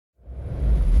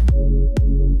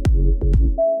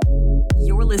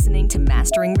You're listening to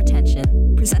Mastering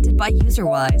Retention, presented by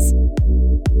UserWise.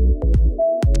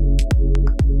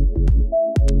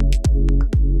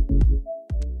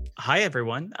 Hi,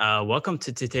 everyone. Welcome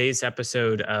to today's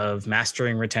episode of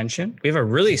Mastering Retention. We have a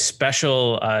really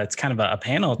special, it's kind of a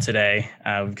panel today.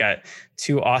 We've got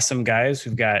two awesome guys.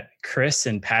 We've got Chris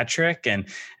and Patrick, and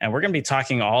we're going to be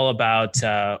talking all about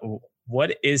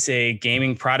what is a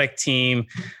gaming product team?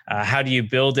 How do you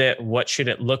build it? What should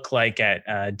it look like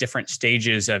at different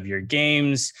stages of your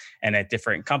games and at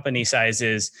different company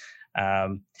sizes?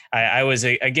 I was,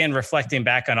 again, reflecting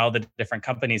back on all the different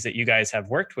companies that you guys have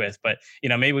worked with, but,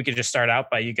 maybe we could just start out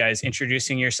by you guys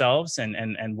introducing yourselves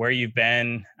and where you've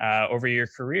been over your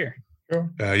career.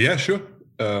 Sure. Sure.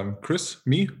 Chris,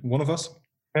 me, one of us.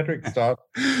 Patrick, start.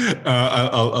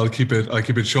 I'll keep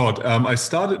it short. I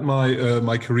started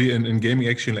my career in gaming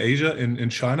actually in Asia, in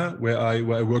China, where I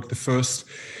worked the first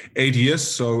 8 years.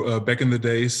 So back in the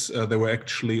days, there were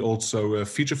actually also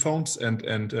feature phones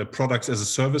and products as a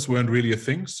service weren't really a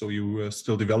thing. So you were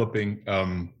still developing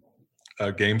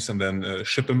games and then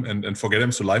ship them and forget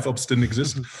them. So live ops didn't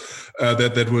exist.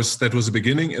 That was the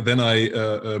beginning. And then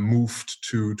I moved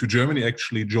to Germany.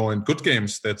 Actually joined Good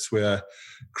Games. That's where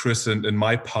Chris and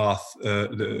my path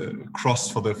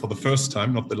crossed for the first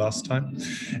time, not the last time.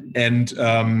 And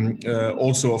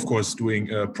also, of course, doing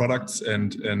products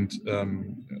and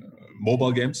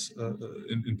mobile games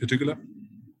in particular.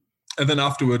 And then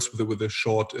afterwards, with a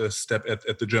short step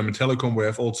at the German Telekom, where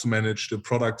I've also managed the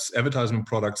products, advertisement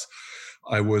products.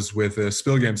 I was with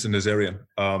Spill Games in this area,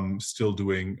 still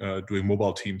doing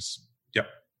mobile teams. Yeah.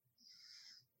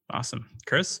 Awesome.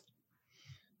 Chris?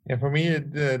 Yeah, for me,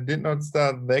 it did not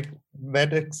start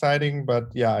that exciting, but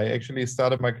yeah, I actually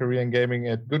started my career in gaming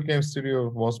at Good Game Studio.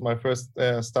 It was my first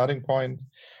starting point.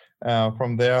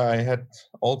 From there, I had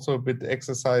also a bit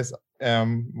exercise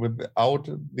without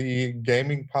the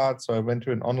gaming part. So I went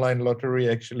to an online lottery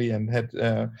actually and had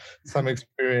some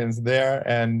experience there.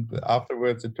 And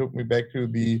afterwards, it took me back to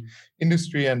the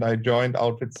industry and I joined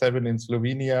Outfit 7 in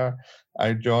Slovenia.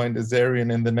 I joined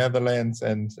Azerion in the Netherlands.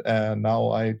 And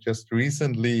now I just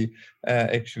recently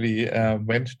actually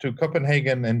went to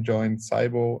Copenhagen and joined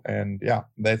Cybo. And yeah,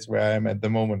 that's where I am at the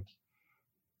moment.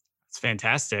 It's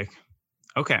fantastic.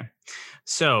 Okay.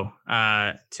 So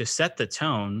to set the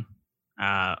tone,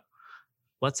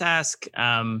 let's ask,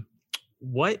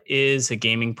 what is a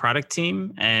gaming product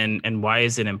team and why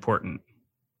is it important?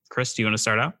 Chris, do you want to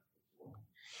start out?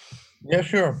 Yeah,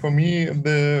 sure. For me,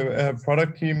 the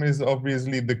product team is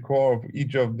obviously the core of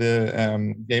each of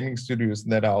the gaming studios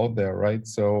that are out there, right?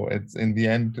 So it's in the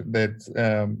end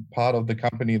that part of the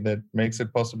company that makes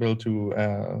it possible to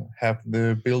have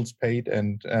the bills paid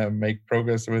and make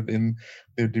progress within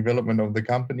the development of the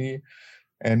company.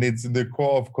 And it's the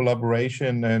core of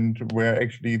collaboration and where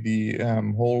actually the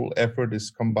whole effort is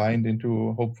combined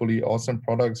into hopefully awesome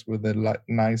products with a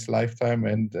nice lifetime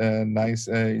and nice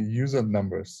user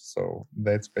numbers. So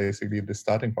that's basically the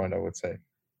starting point, I would say.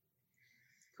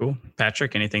 Cool.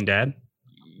 Patrick, anything to add?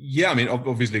 Yeah, I mean,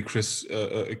 obviously, Chris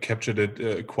captured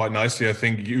it quite nicely. I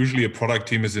think usually a product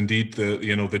team is indeed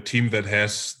the team that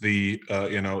has the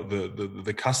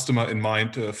customer in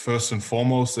mind first and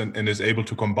foremost, and is able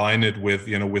to combine it with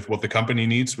what the company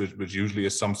needs, which usually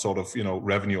is some sort of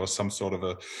revenue or some sort of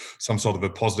a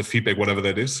positive feedback, whatever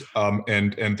that is, and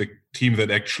the team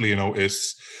that actually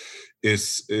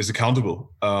is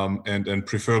accountable and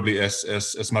preferably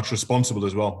as much responsible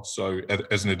as well. So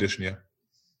as an addition, yeah.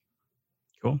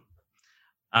 Cool.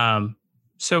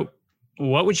 So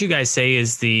what would you guys say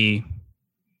is the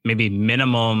maybe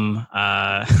minimum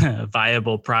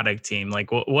viable product team? Like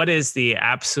what is the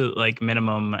absolute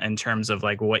minimum in terms of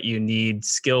what you need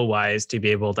skill wise to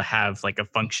be able to have a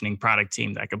functioning product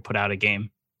team that could put out a game?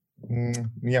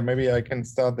 Yeah, maybe I can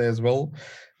start there as well.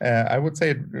 I would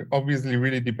say it obviously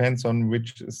really depends on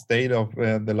which state of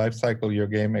the life cycle your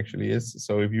game actually is.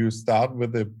 So if you start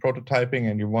with the prototyping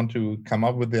and you want to come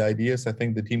up with the ideas, I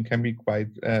think the team can be quite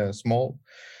small.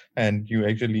 And you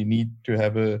actually need to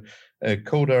have a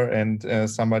coder and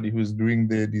somebody who's doing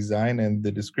the design and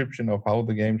the description of how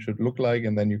the game should look like.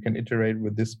 And then you can iterate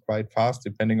with this quite fast,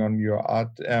 depending on your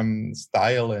art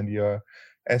style and your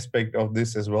aspect of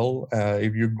this as well.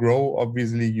 If you grow,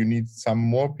 obviously you need some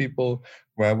more people,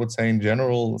 where I would say in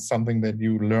general, something that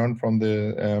you learn from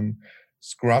the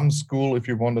Scrum school, if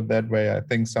you want it that way, I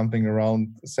think something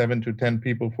around 7 to 10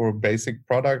 people for a basic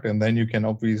product. And then you can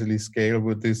obviously scale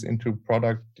with this into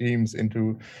product teams,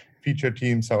 into feature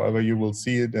teams, however you will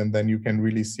see it. And then you can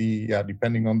really see,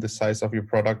 depending on the size of your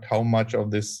product, how much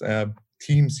of this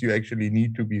teams you actually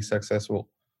need to be successful.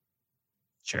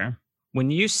 Sure.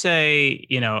 when you say,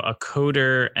 a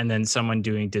coder and then someone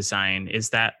doing design, is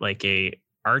that like a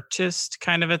artist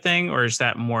kind of a thing, or is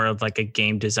that more of like a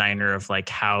game designer of like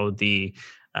how the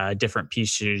different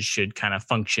pieces should kind of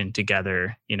function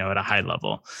together, at a high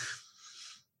level?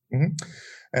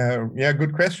 Yeah,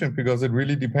 good question, because it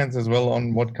really depends as well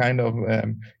on what kind of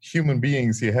human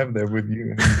beings you have there with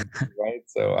you, right?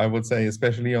 So I would say,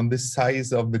 especially on this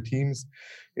size of the teams,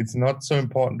 it's not so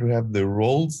important to have the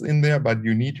roles in there, but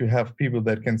you need to have people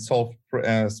that can solve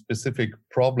specific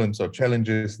problems or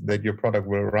challenges that your product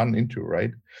will run into,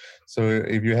 right? So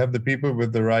if you have the people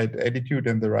with the right attitude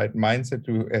and the right mindset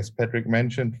to, as Patrick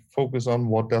mentioned, focus on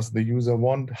what does the user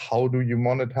want, how do you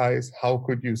monetize, how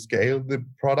could you scale the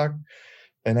product,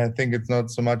 and I think it's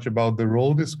not so much about the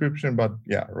role description, but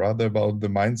rather about the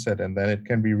mindset. And then it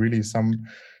can be really some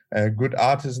good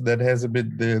artist that has a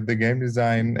bit the game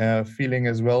design feeling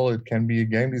as well. It can be a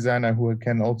game designer who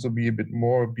can also be a bit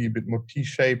more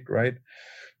T-shaped, right?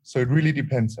 So it really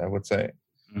depends, I would say.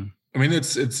 I mean,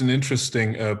 it's an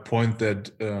interesting point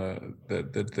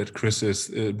that Chris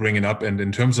is bringing up, and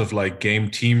in terms of like game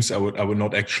teams, I would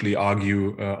not actually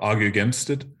argue against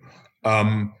it.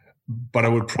 But I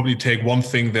would probably take one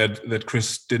thing that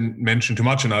Chris didn't mention too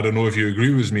much, and I don't know if you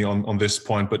agree with me on this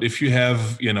point, but if you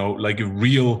have, like a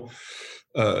real,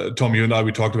 Tom, you and I,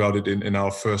 we talked about it in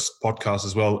our first podcast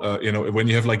as well, when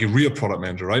you have like a real product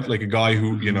manager, right? Like a guy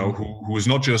who, who is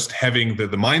not just having the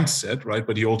mindset, right?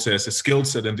 But he also has the skill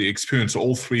set and the experience,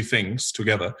 all three things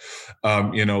together,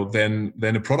 then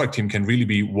a product team can really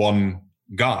be one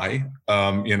guy,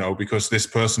 because this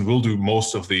person will do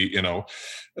most of the,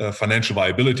 financial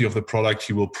viability of the product.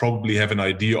 He will probably have an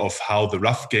idea of how the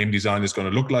rough game design is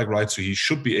going to look like, right? So he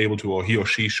should be able to, or he or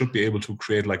she should be able to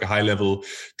create like a high level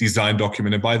design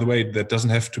document. And by the way, that doesn't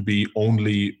have to be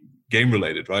only game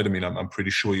related, right? I mean, I'm pretty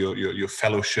sure your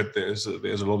fellowship, there's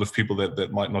a lot of people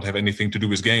that might not have anything to do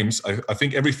with games. I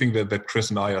think everything that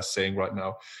Chris and I are saying right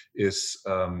now is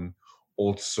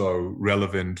also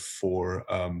relevant for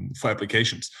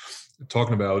applications.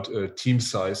 Talking about team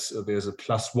size, there's a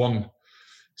 +1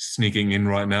 sneaking in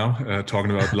right now, talking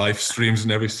about live streams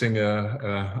and everything.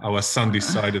 Our son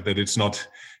decided that it's not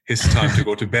his time to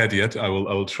go to bed yet. I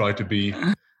will try to be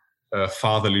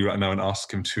fatherly right now and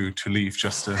ask him to leave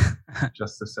just a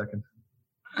second.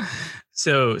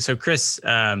 So Chris,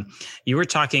 you were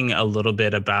talking a little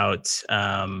bit about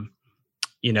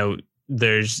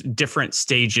there's different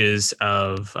stages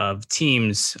of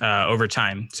teams over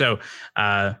time. So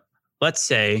let's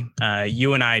say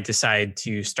you and I decide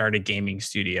to start a gaming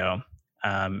studio,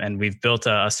 and we've built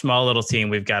a small little team.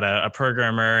 We've got a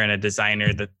programmer and a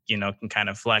designer that can kind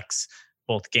of flex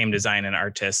both game design and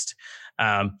artist.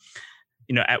 At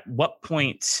what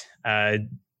point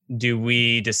do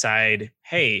we decide,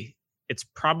 hey, it's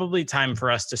probably time for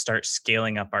us to start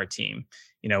scaling up our team?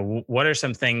 What are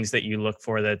some things that you look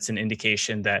for that's an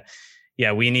indication that,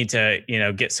 we need to,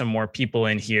 get some more people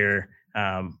in here?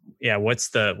 What's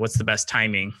the best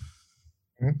timing?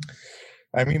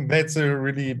 I mean, that's a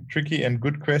really tricky and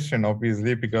good question,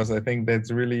 obviously, because I think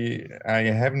I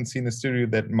haven't seen a studio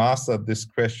that mastered this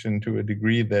question to a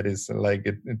degree that is like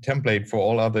a template for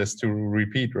all others to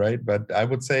repeat, right? But I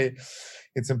would say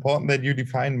it's important that you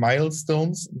define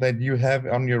milestones that you have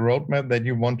on your roadmap that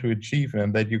you want to achieve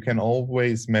and that you can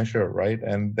always measure, right?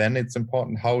 And then it's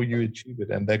important how you achieve it.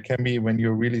 And that can be when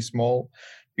you're really small,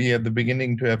 be at the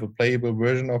beginning to have a playable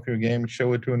version of your game,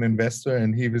 show it to an investor,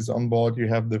 and he is on board. You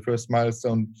have the first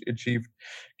milestone achieved.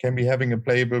 Can be having a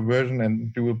playable version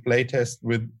and do a play test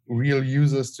with real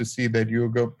users to see that you're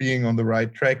being on the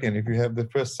right track. And if you have the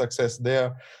first success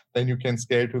there, then you can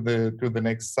scale to the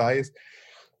next size.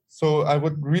 So I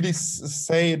would really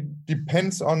say it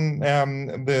depends on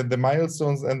the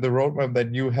milestones and the roadmap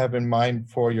that you have in mind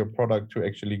for your product to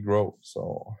actually grow.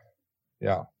 So,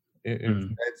 if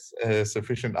that's a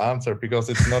sufficient answer, because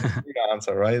it's not a good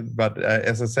answer, right? But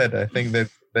as I said, I think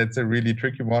that's a really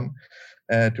tricky one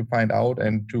to find out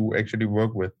and to actually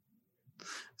work with.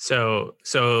 So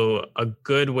a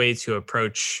good way to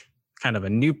approach kind of a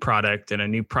new product and a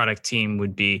new product team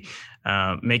would be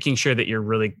making sure that you're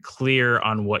really clear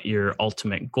on what your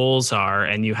ultimate goals are,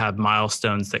 and you have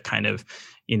milestones that kind of,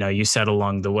 you set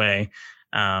along the way.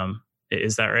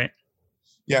 Is that right?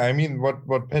 Yeah, I mean,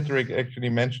 what Patrick actually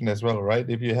mentioned as well, right?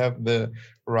 If you have the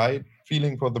right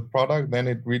feeling for the product, then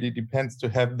it really depends to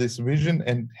have this vision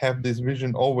and have this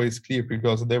vision always clear,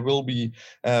 because there will be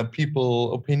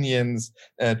people, opinions,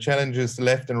 challenges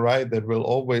left and right that will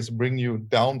always bring you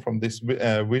down from this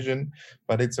vision.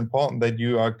 But it's important that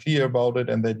you are clear about it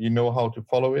and that you know how to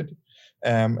follow it.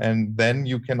 And then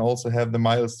you can also have the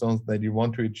milestones that you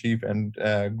want to achieve and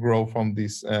grow from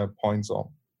these points on.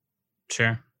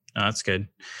 Sure. Oh, that's good.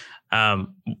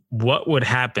 What would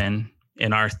happen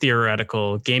in our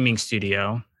theoretical gaming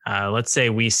studio? Let's say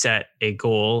we set a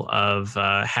goal of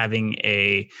having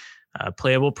a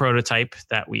playable prototype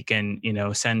that we can,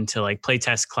 send to like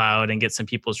Playtest Cloud and get some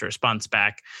people's response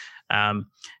back. And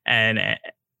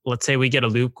let's say we get a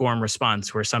lukewarm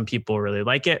response where some people really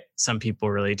like it, some people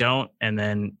really don't, and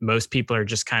then most people are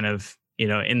just kind of,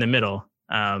 in the middle.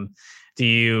 Do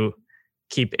you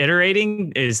keep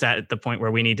iterating? Is that at the point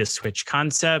where we need to switch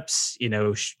concepts?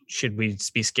 Should we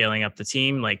be scaling up the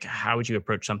team? Like, how would you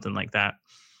approach something like that?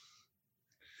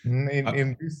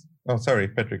 In this, sorry,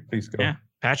 Patrick, please go. Yeah,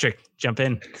 Patrick, jump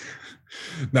in.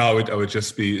 No, I would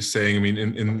just be saying, I mean,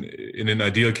 in an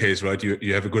ideal case, right,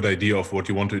 you have a good idea of what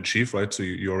you want to achieve, right? So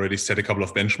you already set a couple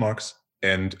of benchmarks.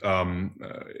 And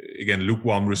again,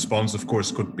 lukewarm response, of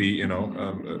course, could be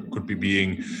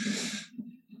being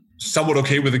somewhat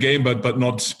okay with the game, but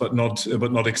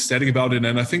not ecstatic about it.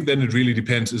 And I think then it really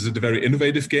depends. Is it a very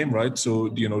innovative game, right? So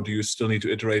do you still need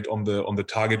to iterate on the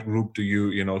target group? Do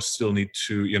you still need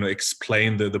to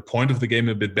explain the point of the game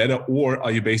a bit better, or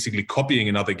are you basically copying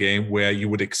another game where you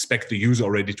would expect the user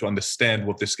already to understand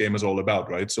what this game is all about,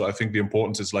 right? So I think the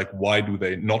importance is like, why do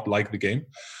they not like the game?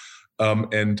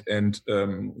 And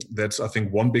that's, I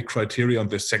think, one big criteria. And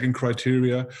the second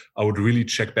criteria, I would really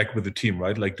check back with the team,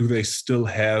 right? Like, do they still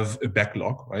have a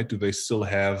backlog, right? Do they still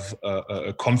have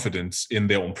a confidence in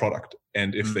their own product?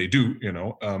 And if they do,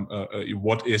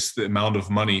 what is the amount of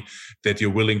money that you're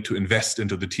willing to invest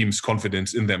into the team's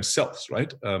confidence in themselves,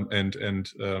 right? And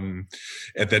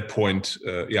at that point,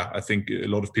 I think a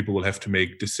lot of people will have to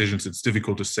make decisions. It's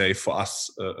difficult to say for us,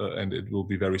 and it will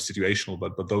be very situational.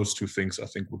 But those two things, I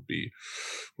think, would be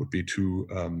two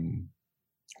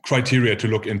criteria to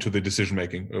look into the decision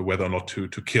making, whether or not to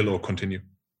kill or continue.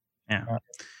 Yeah.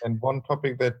 And one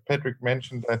topic that Patrick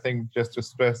mentioned, I think, just to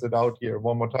stress it out here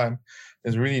one more time,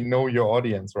 is really know your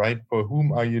audience, right? For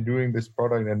whom are you doing this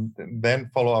product? And then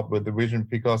follow up with the vision,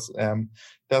 because it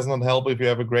does not help if you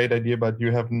have a great idea, but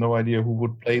you have no idea who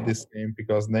would play this game,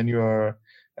 because then you are,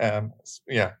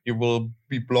 you will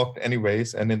be blocked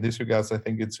anyways. And in this regards, I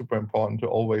think it's super important to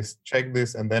always check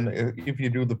this. And then if you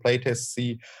do the playtest,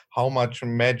 see how much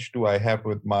match do I have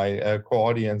with my core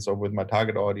audience or with my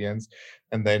target audience.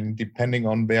 And then depending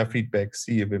on their feedback,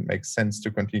 see if it makes sense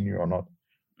to continue or not.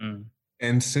 Mm.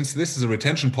 And since this is a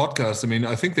retention podcast, I mean,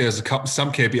 I think there's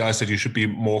some KPIs that you should be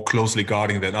more closely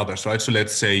guarding than others, right? So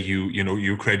let's say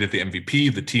you created the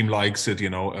MVP, the team likes it,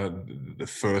 the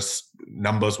first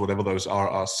numbers, whatever those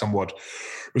are somewhat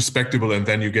respectable, and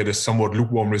then you get a somewhat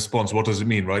lukewarm response. What does it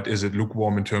mean, right? Is it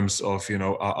lukewarm in terms of,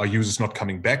 are users not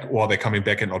coming back, or are they coming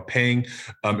back and not paying?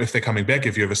 If they're coming back,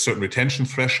 if you have a certain retention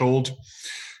threshold,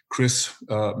 Chris,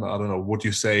 I don't know, would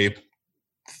you say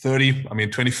 30? I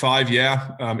mean, 25,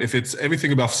 yeah. If it's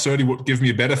everything above 30 would give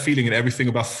me a better feeling, and everything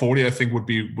above 40, I think would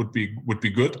be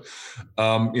good.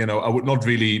 I would not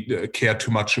really care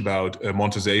too much about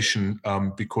monetization,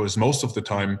 because most of the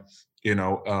time,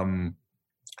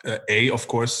 of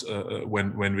course,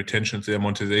 when retention is there,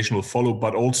 monetization will follow,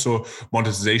 but also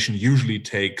monetization usually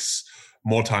takes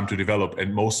more time to develop,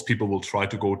 and most people will try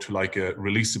to go to like a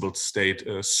releasable state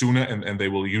sooner, and they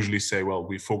will usually say, well,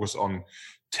 we focus on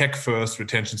tech first,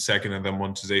 retention second, and then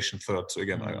monetization third. So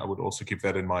again, I would also keep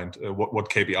that in mind. What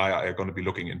KPI are you going to be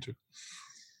looking into?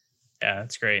 Yeah,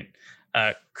 that's great.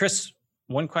 Chris,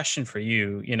 one question for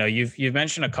you. You've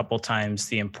mentioned a couple times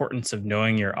the importance of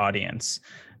knowing your audience.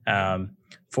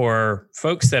 For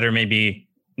folks that are maybe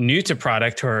new to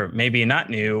product, or maybe not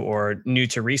new, or new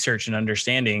to research and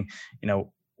understanding,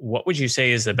 what would you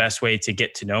say is the best way to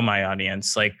get to know my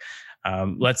audience? Like,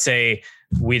 let's say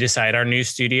we decide our new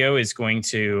studio is going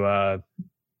to,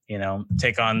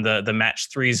 take on the match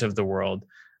 3s of the world.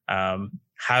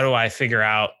 How do I figure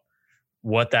out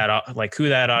who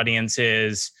that audience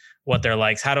is, what their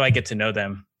likes? How do I get to know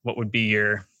them? What would be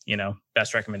your,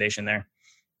 best recommendation there?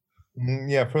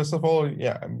 Yeah, first of all,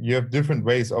 you have different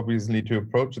ways, obviously, to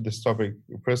approach this topic.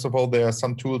 First of all, there are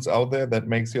some tools out there that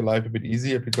makes your life a bit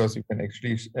easier, because you can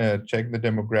actually check the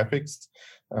demographics,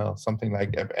 something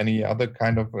like any other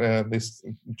kind of these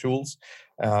tools.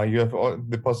 You have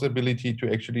the possibility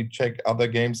to actually check other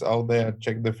games out there,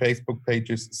 check the Facebook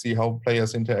pages, see how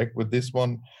players interact with this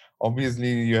one.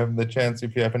 Obviously, you have the chance,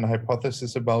 if you have a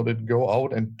hypothesis about it, go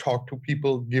out and talk to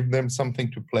people, give them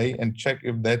something to play, and check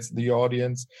if that's the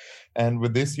audience. And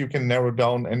with this, you can narrow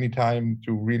down any time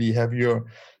to really have your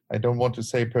I don't want to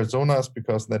say personas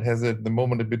because that has at the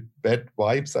moment a bit bad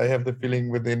vibes. I have the feeling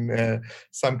within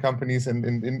some companies and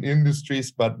in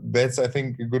industries, but that's, I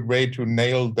think, a good way to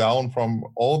nail down from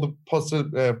all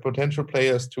the potential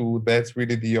players to that's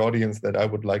really the audience that I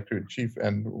would like to achieve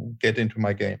and get into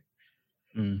my game.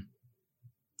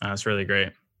 That's really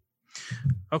great.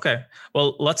 Okay,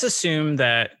 well, let's assume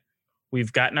that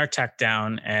we've gotten our tech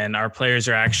down and our players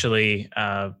are actually,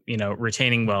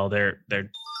 retaining well.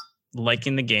 They're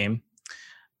liking the game.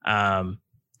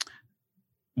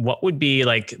 What would be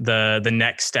like the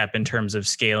next step in terms of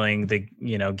scaling the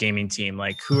gaming team?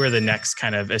 Like, who are the next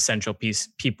kind of essential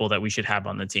people that we should have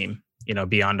on the team?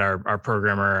 Beyond our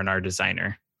programmer and our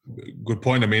designer. Good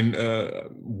point. I mean,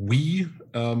 we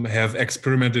have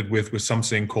experimented with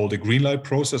something called a green light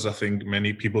process. I think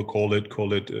many people call it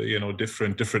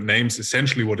different names.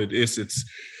 Essentially, what it is,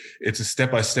 it's a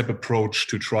step-by-step approach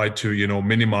to try to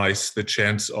minimize the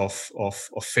chance of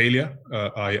failure.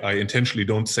 I intentionally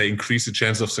don't say increase the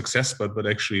chance of success, but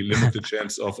actually limit the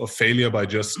chance of failure by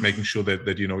just making sure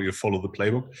that you follow the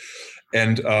playbook.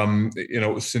 And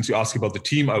since you asked about the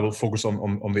team, I will focus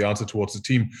on the answer towards the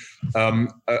team.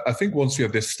 I think once you're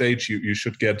at this stage, you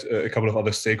should get a couple of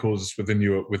other stakeholders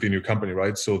within your company,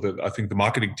 right? So that I think the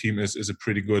marketing team is a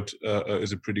pretty good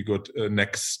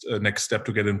next step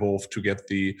to get involved, to get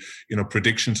the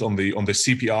predictions on the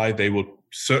CPI. They will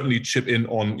certainly chip in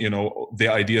on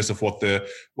their ideas of what the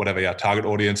target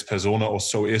audience persona or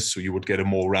so is. So you would get a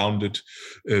more rounded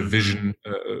vision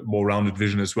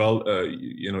as well.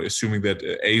 Assuming that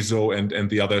Azo and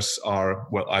the others are,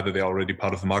 well, either they're already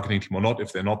part of the marketing team or not.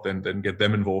 If they're not, then get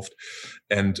them involved.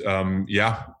 And of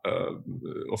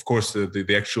course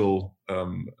the actual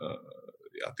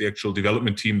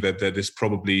development team that is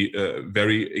probably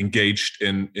very engaged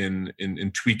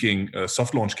in tweaking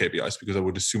soft launch KPIs, because I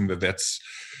would assume that that's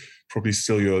probably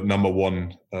still your number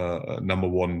one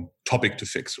topic to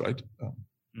fix, right?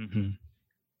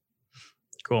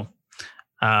 Cool.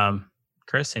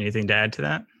 Chris, anything to add to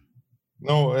that?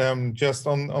 No, just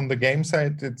on the game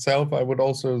side itself, I would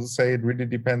also say it really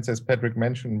depends, as Patrick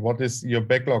mentioned, what is your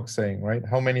backlog saying, right?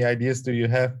 How many ideas do you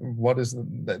have? What is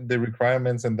the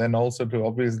requirements? And then also to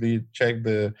obviously check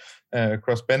the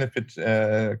cost-benefit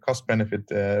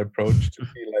approach to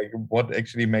see like what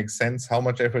actually makes sense. How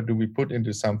much effort do we put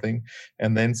into something?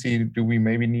 And then see, do we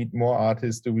maybe need more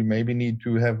artists? Do we maybe need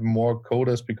to have more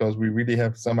coders because we really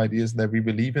have some ideas that we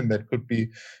believe in that could be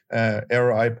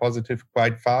ROI positive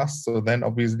quite fast? So then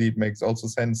obviously it makes also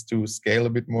sense to scale a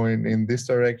bit more in this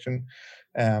direction.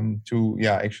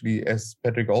 Actually, as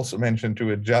Patrick also mentioned,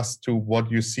 to adjust to what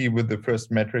you see with the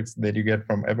first metrics that you get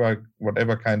from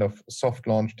whatever kind of soft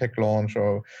launch, tech launch,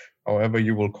 or however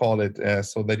you will call it,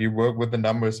 so that you work with the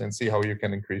numbers and see how you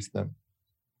can increase them.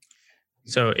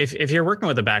 So if you're working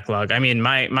with a backlog, I mean,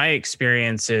 my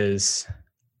experience is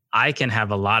I can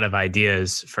have a lot of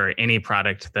ideas for any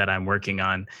product that I'm working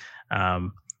on.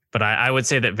 But I would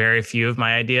say that very few of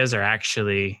my ideas are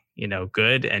actually,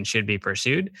 good and should be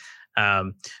pursued.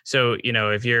 So,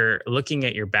 if you're looking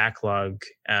at your backlog,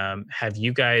 have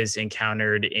you guys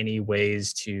encountered any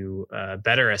ways to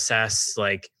better assess,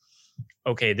 like,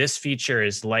 okay, this feature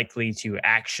is likely to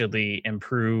actually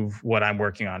improve what I'm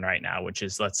working on right now, which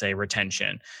is, let's say,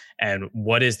 retention. And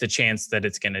what is the chance that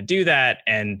it's going to do that?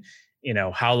 And,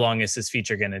 how long is this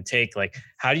feature going to take? Like,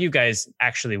 how do you guys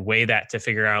actually weigh that to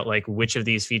figure out, like, which of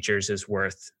these features is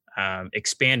worth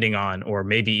expanding on, or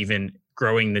maybe even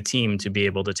growing the team to be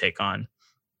able to take on?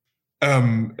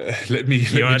 Let me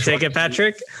take it,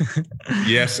 Patrick?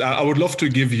 Yes, I would love to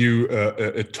give you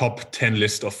a top 10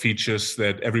 list of features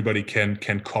that everybody can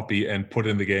copy and put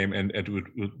in the game, and it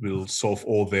will solve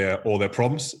all their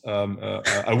problems.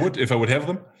 I would, if I would have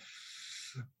them.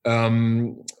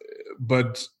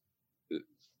 But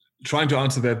trying to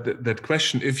answer that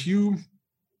question, if you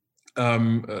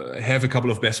have a couple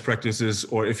of best practices,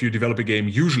 or if you develop a game,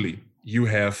 usually you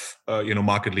have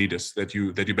market leaders that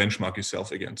you benchmark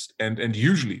yourself against, and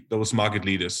usually those market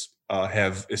leaders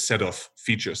have a set of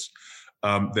features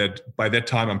that by that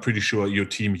time I'm pretty sure you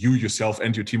yourself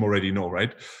and your team already know,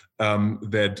 right?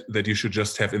 That you should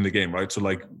just have in the game, right? So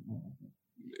like,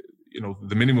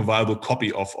 the minimum viable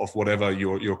copy of whatever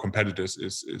your competitors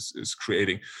is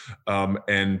creating.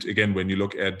 And again, when you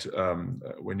look at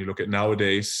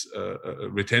nowadays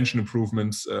retention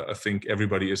improvements, I think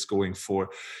everybody is going for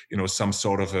some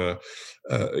sort of a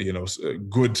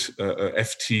good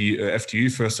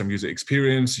FTE, first time user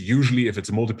experience. Usually, if it's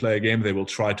a multiplayer game, they will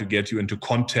try to get you into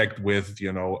contact with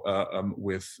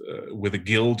a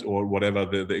guild or whatever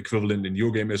the equivalent in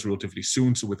your game is relatively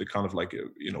soon. So with a kind of like a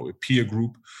peer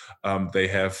group. They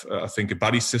have, I think, a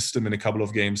buddy system in a couple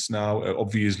of games now.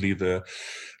 Obviously, the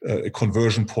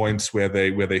conversion points where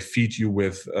they feed you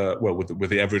with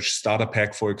the average starter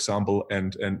pack, for example,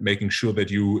 and making sure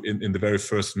that you in the very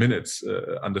first minutes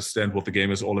understand what the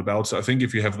game is all about. So I think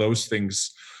if you have those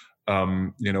things,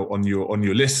 on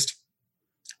your list,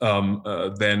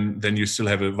 then you still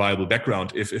have a viable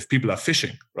background if people are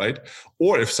fishing, right?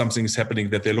 Or if something is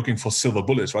happening that they're looking for silver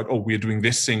bullets, right? Oh, we're doing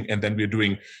this thing and then we're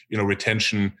doing,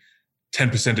 retention 10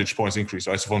 percentage points increase,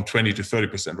 right? So from 20 to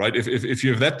 30%, right? If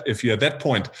you're at that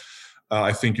point,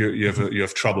 I think you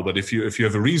have trouble. But if you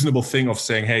have a reasonable thing of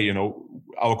saying, hey,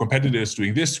 our competitor is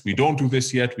doing this, we don't do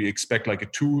this yet, we expect like a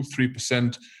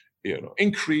 2-3%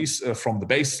 increase from the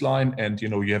baseline, and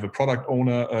you have a product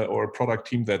owner or a product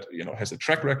team that has a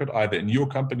track record either in your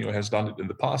company or has done it in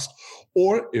the past,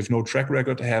 or if no track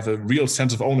record, have a real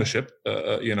sense of ownership,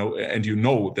 and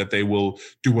that they will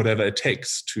do whatever it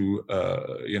takes to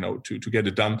get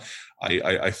it done.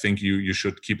 I think you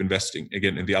should keep investing.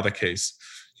 Again, in the other case,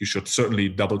 you should certainly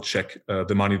double check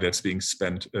the money that's being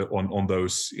spent on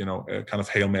those kind of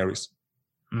Hail Marys.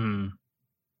 Mm.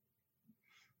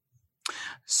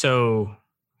 So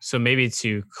maybe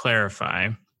to clarify,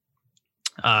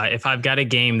 if I've got a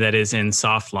game that is in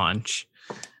soft launch,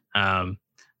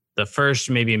 the first,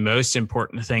 maybe most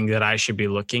important thing that I should be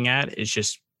looking at is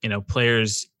just,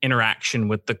 players' interaction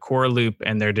with the core loop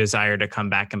and their desire to come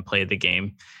back and play the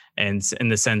game. And in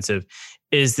the sense of,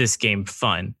 is this game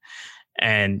fun?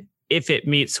 And if it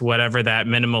meets whatever that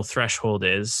minimal threshold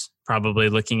is, probably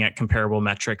looking at comparable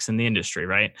metrics in the industry,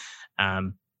 right?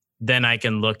 Then I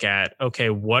can look at,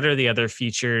 okay, what are the other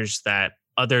features that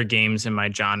other games in my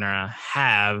genre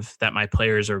have that my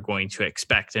players are going to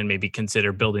expect, and maybe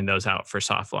consider building those out for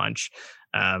soft launch.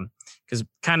 Because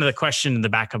kind of the question in the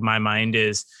back of my mind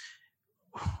is,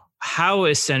 how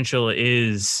essential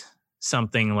is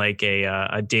something like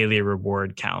a daily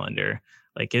reward calendar?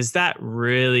 Like, is that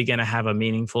really going to have a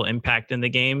meaningful impact in the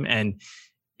game? And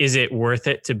is it worth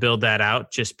it to build that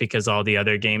out just because all the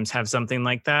other games have something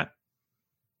like that?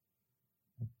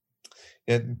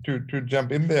 Yeah, to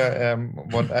jump in there,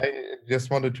 what I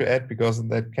just wanted to add, because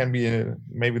that can be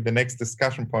maybe the next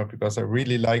discussion point, because I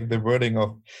really like the wording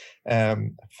of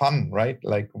fun, right?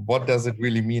 Like, what does it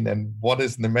really mean, and what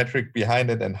is the metric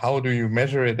behind it, and how do you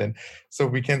measure it? And so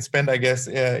we can spend, I guess,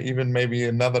 even maybe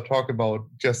another talk about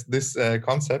just this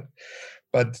concept.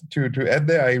 But to add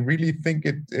there, I really think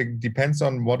it depends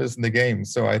on what is in the game.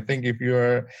 So I think if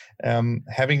you're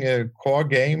having a core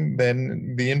game,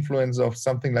 then the influence of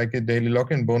something like a daily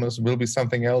lock-in bonus will be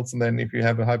something else. And then if you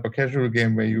have a hyper-casual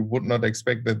game where you would not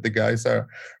expect that the guys are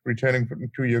returning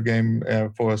to your game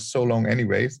for so long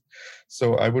anyways.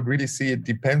 So I would really see it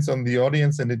depends on the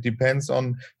audience, and it depends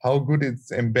on how good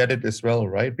it's embedded as well,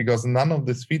 right? Because none of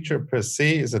this feature per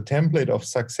se is a template of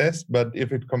success, but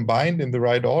if it combined in the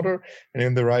right order and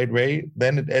in the right way,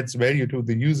 then it adds value to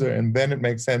the user, and then it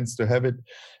makes sense to have it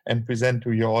and present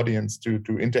to your audience to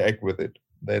interact with it.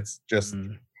 That's just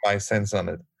my sense on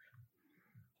it.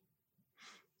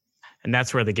 And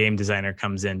that's where the game designer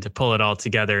comes in to pull it all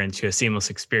together into a seamless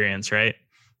experience, right?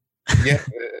 Yeah,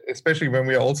 especially when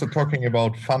we are also talking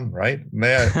about fun, right?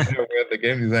 There where the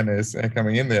game designer is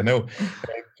coming in there. No,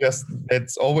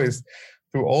 that's always,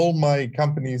 through all my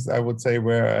companies, I would say,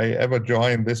 where I ever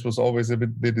joined, this was always a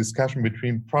bit the discussion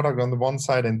between product on the one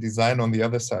side and design on the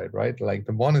other side, right? Like,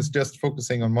 the one is just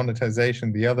focusing on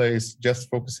monetization, the other is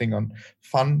just focusing on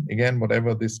fun, again,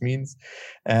 whatever this means,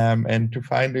 and to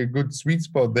find a good sweet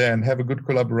spot there and have a good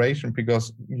collaboration,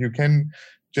 because you can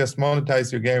just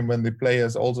monetize your game when the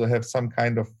players also have some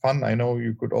kind of fun. I know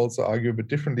you could also argue a bit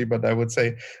differently, but I would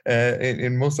say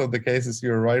in most of the cases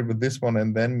you're right with this one,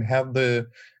 and then have the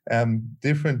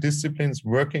different disciplines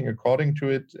working according to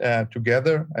it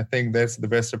together. I think that's the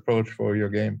best approach for your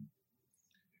game.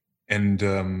 And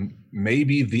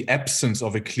maybe the absence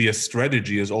of a clear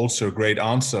strategy is also a great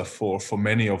answer for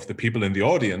many of the people in the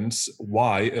audience.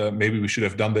 Why? Maybe we should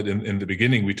have done that in the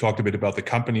beginning. We talked a bit about the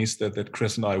companies that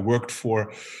Chris and I worked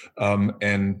for. For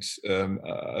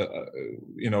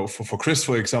Chris,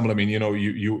 for example, I mean,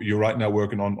 you're right now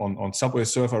working on Subway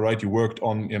Surfer, right? You worked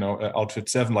on, Outfit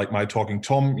 7, like My Talking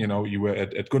Tom. You were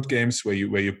at Good Games where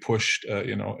you pushed,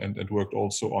 and worked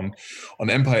also on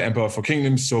Empire for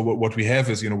Kingdoms. So what we have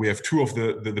is, we have two of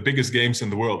the biggest games in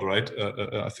the world, right?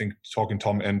 I think Talking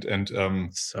Tom and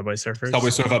Subway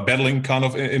Surfer battling kind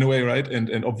of in a way, right?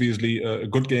 And obviously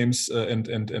Good Games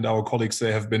and our colleagues,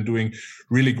 they have been doing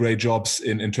really great jobs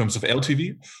in terms of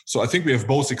LTV. So I think we have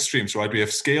both extremes, right? We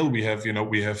have scale, we have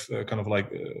kind of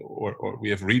like or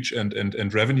we have reach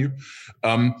and revenue.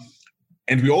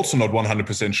 And we're also not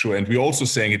 100% sure. And we're also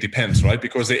saying it depends, right?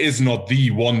 Because there is not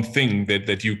the one thing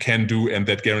that you can do and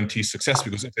that guarantees success.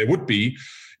 Because if there would be,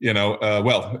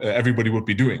 everybody would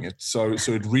be doing it. So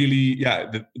it really,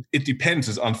 it depends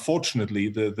is unfortunately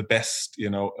the best,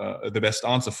 the best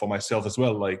answer for myself as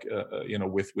well. Like,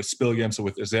 with Spill Games or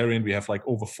with Azarian, we have like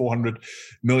over 400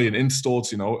 million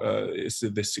installs, is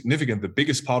significant. The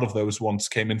biggest part of those ones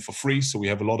came in for free. So we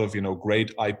have a lot of,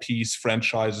 great IPs,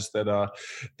 franchises that are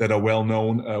well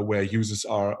known, where users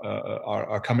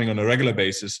are coming on a regular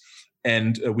basis.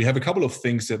 And we have a couple of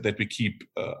things that we keep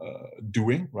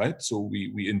doing, right? So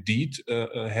we indeed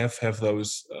have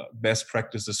those best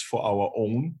practices for our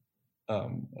own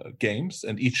games.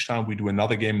 And each time we do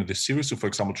another game in this series. So for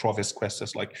example, Trophies Quest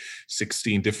has like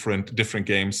 16 different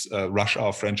games. Rush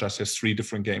Hour franchise has 3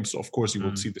 different games. So of course you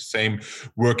will see the same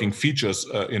working features,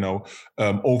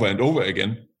 over and over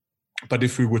again. But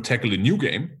if we would tackle a new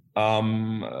game,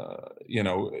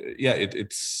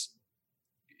 it's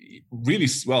really,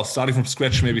 well, starting from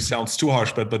scratch maybe sounds too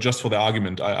harsh, but just for the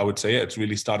argument, I would say it's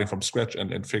really starting from scratch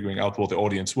and figuring out what the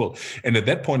audience will. And at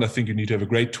that point, I think you need to have a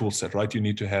great tool set, right? You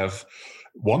need to have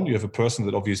you have a person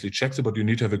that obviously checks it, but you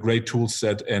need to have a great tool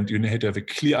set and you need to have a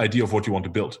clear idea of what you want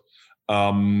to build.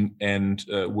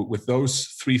 With those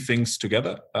 3 things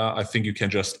together, I think you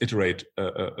can just iterate,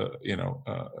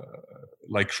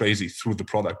 like crazy through the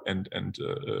product. And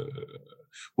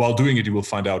while doing it, you will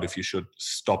find out if you should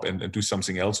stop and do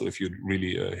something else, or if you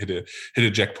really hit a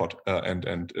jackpot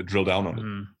and drill down on it.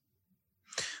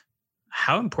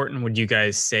 How important would you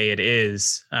guys say it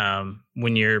is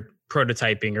when you're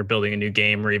prototyping or building a new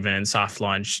game, or even in soft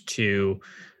launch, to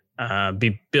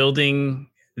be building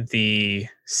the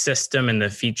system and the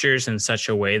features in such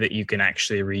a way that you can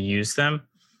actually reuse them?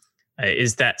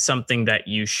 Is that something that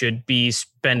you should be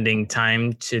spending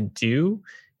time to do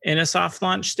in a soft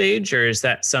launch stage, or is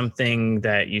that something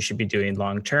that you should be doing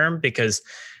long term? Because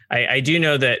I do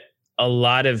know that a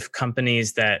lot of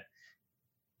companies that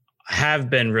have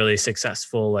been really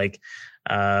successful, like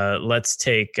let's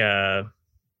take Genshin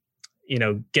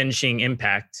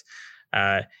Impact.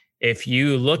 If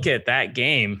you look at that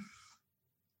game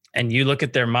and you look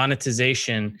at their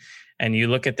monetization and you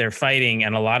look at their fighting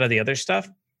and a lot of the other stuff,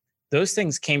 those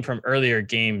things came from earlier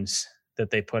games that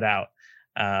they put out.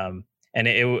 And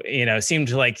it seemed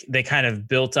like they kind of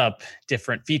built up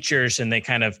different features, and they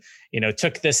kind of,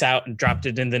 took this out and dropped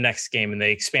it in the next game, and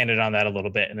they expanded on that a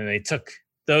little bit. And then they took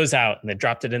those out and they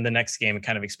dropped it in the next game and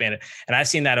kind of expanded. And I've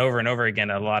seen that over and over again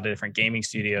at a lot of different gaming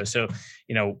studios. So,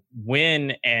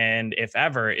 when and if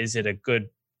ever, is it a good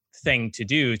thing to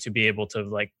do to be able to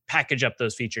like package up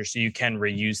those features so you can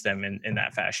reuse them in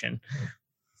that fashion?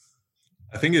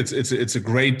 I think it's a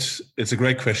great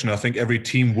question. I think every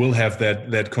team will have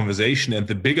that conversation, and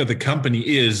the bigger the company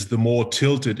is, the more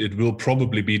tilted it will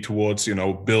probably be towards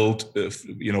build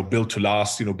to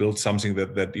last, build something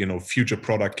that future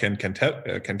product can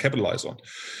capitalize on.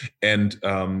 And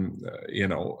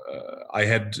I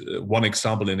had one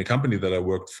example in a company that I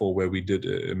worked for where we did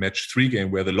a match 3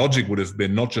 game, where the logic would have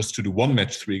been not just to do one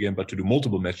match 3 game, but to do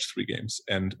multiple match 3 games.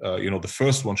 And the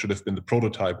first one should have been the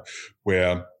prototype,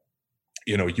 where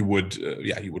you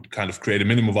would kind of create a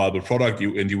minimum viable product,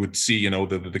 you would see,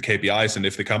 the KPIs, and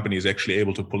if the company is actually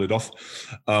able to pull it off.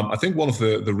 I think one of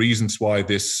the reasons why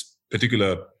this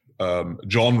particular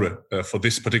genre for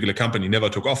this particular company never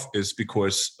took off is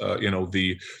because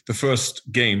the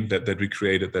first game that we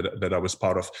created that I was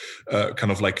part of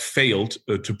kind of like failed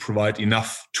to provide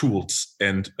enough tools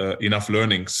and enough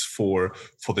learnings for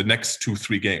the next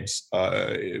 2-3 games,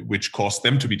 which caused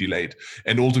them to be delayed.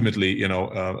 And ultimately,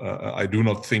 I do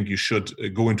not think you should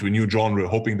go into a new genre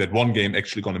hoping that one game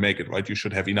actually going to make it, right? You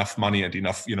should have enough money and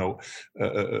enough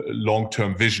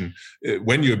long-term vision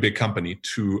when you're a big company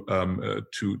to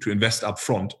invest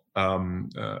upfront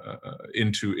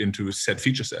into said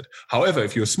feature set. However,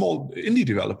 if you're a small indie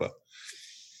developer,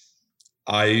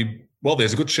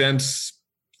 there's a good chance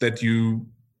that you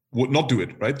would not do it,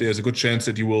 right? There's a good chance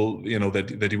that you will,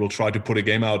 that you will try to put a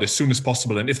game out as soon as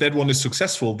possible. And if that one is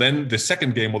successful, then the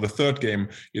second game or the third game,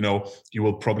 you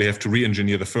will probably have to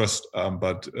re-engineer the first.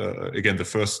 But again, the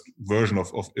first version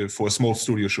for a small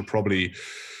studio should probably,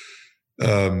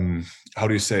 how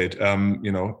do you say it?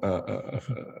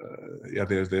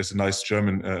 There's a nice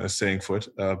German saying for it,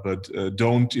 but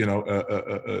don't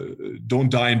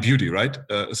die in beauty, right?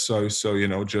 So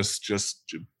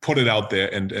just put it out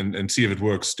there and see if it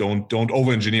works. Don't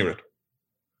over-engineer it.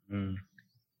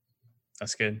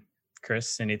 That's good.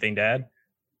 Chris, anything to add?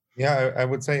 Yeah, I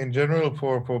would say in general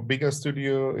for bigger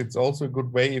studio, it's also a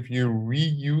good way if you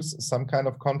reuse some kind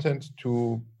of content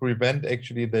to prevent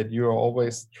actually that you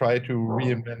always try to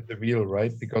reinvent the wheel,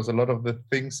 right? Because a lot of the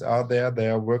things are there, they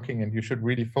are working, and you should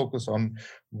really focus on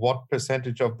what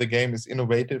percentage of the game is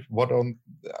innovative, what on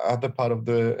the other part of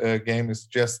the game is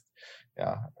just,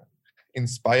 yeah,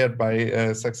 inspired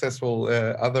by successful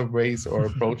other ways or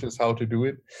approaches how to do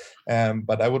it.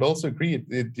 But I would also agree,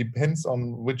 it depends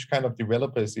on which kind of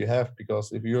developers you have,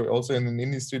 because if you're also in an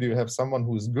indie studio, you have someone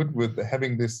who's good with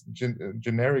having this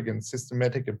generic and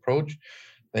systematic approach,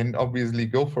 then obviously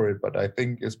go for it. But I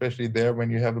think especially there, when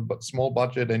you have a small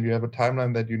budget and you have a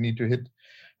timeline that you need to hit,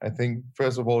 I think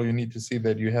first of all, you need to see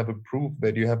that you have a proof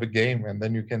that you have a game, and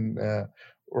then you can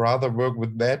rather work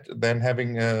with that than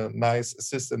having a nice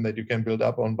system that you can build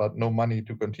up on, but no money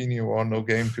to continue or no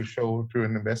game to show to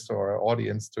an investor or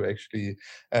audience to actually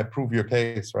prove your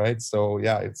case, right? So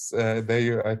yeah, it's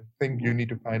there. I think you need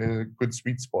to find a good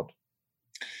sweet spot.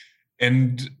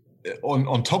 And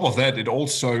on top of that, it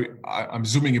also, I'm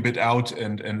zooming a bit out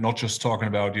and not just talking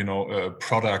about,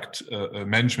 product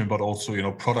management, but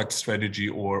also, product strategy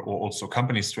or also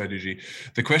company strategy.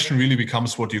 The question really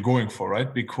becomes what you're going for,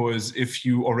 right? Because if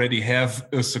you already have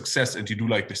a success and you do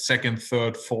like the second,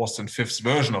 third, fourth, and fifth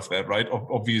version of that, right?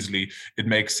 Obviously, it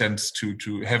makes sense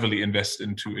to heavily invest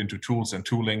into tools and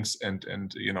toolings and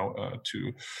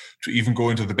to even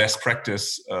go into the best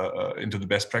practice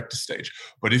stage.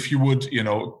 But if you would,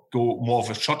 go more of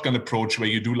a shotgun approach where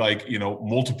you do like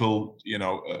multiple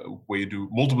where you do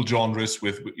multiple genres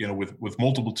with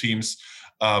multiple teams.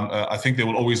 I think there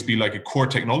will always be like a core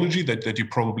technology that you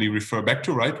probably refer back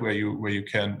to, right? Where you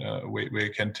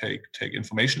can take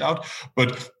information out.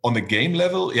 But on the game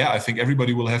level, yeah, I think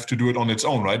everybody will have to do it on its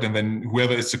own, right? And then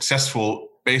whoever is successful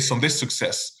based on this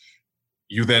success,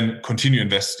 you then continue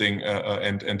investing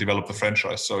and develop the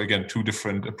franchise. So again, two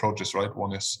different approaches, right?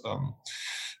 One is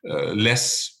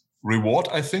less reward,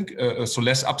 I think, so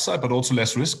less upside, but also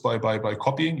less risk by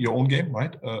copying your own game,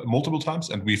 right? Multiple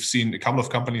times, and we've seen a couple of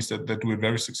companies that do it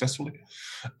very successfully,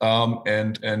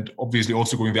 and obviously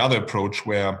also going the other approach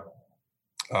where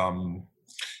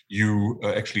you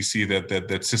actually see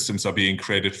that systems are being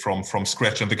created from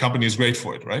scratch, and the company is great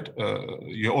for it, right?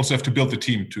 You also have to build the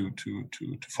team to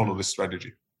follow this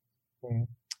strategy.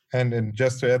 And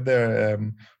just to add there,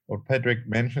 what Patrick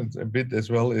mentioned a bit as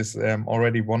well is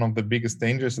already one of the biggest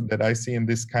dangers that I see in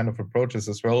this kind of approaches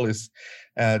as well is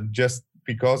just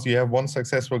because you have one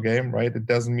successful game, right? It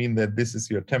doesn't mean that this is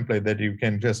your template that you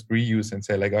can just reuse and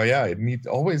say like, oh yeah, it needs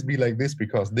always be like this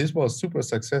because this was super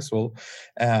successful,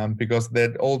 because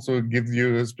that also gives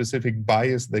you a specific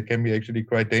bias that can be actually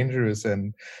quite dangerous.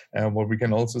 And what we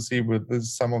can also see with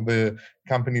some of the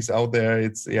companies out there,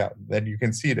 it's that you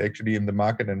can see it actually in the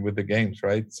market and with the games,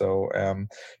 right? So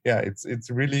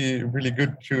it's really, really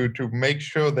good to make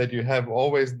sure that you have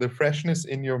always the freshness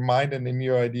in your mind and in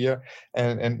your idea,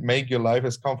 and make your life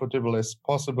as comfortable as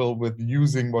possible with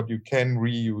using what you can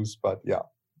reuse. But yeah,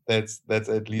 that's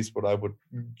at least what I would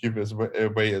give as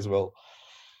away as well.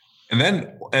 And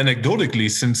then anecdotally,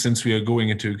 since we are going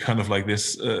into kind of like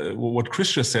this, what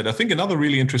Chris just said, I think another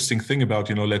really interesting thing about,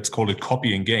 let's call it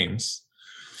copying games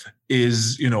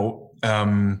is,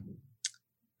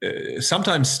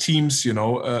 sometimes teams,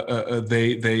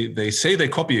 they say they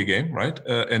copy a game, right?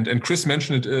 And Chris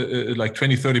mentioned it like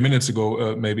 20, 30 minutes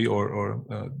ago, maybe, or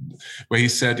where he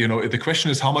said, the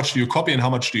question is how much do you copy and how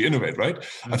much do you innovate, right?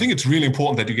 Mm-hmm. I think it's really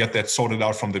important that you get that sorted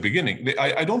out from the beginning.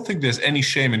 I don't think there's any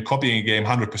shame in copying a game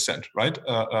 100%, right?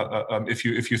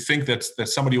 If you think that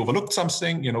somebody overlooked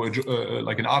something,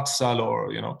 like an art style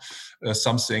or,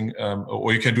 something,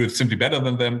 or you can do it simply better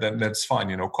than them, then that's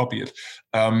fine, copy it.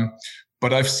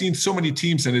 But I've seen so many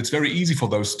teams, and it's very easy for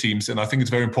those teams. And I think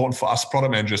it's very important for us product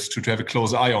managers to have a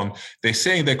close eye on. They're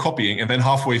saying they're copying, and then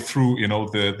halfway through,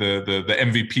 the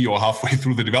MVP or halfway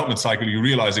through the development cycle, you're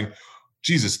realizing,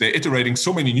 Jesus, they're iterating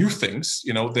so many new things,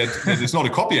 that it's not a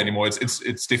copy anymore.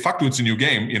 It's de facto it's a new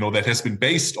game, that has been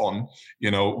based on,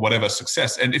 whatever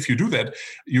success. And if you do that,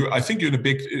 I think you're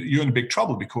in big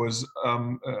trouble because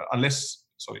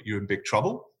you're in big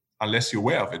trouble unless you're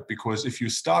aware of it. Because if you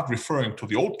start referring to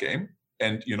the old game,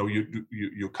 and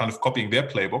you're kind of copying their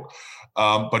playbook,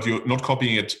 but you're not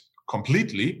copying it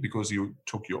completely because you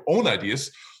took your own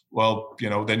ideas, well,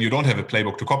 then you don't have a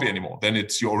playbook to copy anymore. Then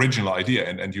it's your original idea,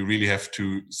 and you really have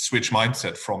to switch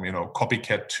mindset from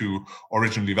copycat to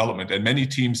original development. And many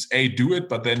teams do it,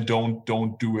 but then don't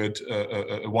do it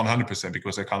 100%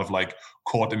 because they're kind of like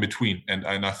caught in between.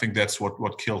 And I think that's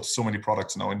what kills so many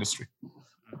products in our industry.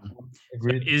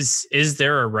 Agreed. Is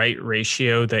there a right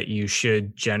ratio that you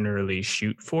should generally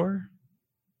shoot for?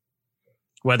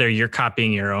 whether you're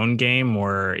copying your own game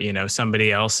or,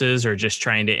 somebody else's, or just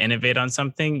trying to innovate on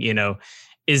something,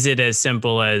 is it as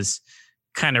simple as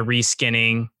kind of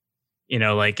reskinning,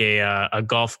 like a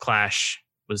Golf Clash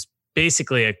was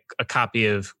basically a copy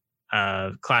of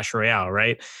Clash Royale,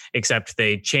 right? Except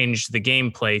they changed the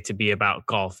gameplay to be about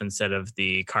golf instead of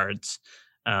the cards.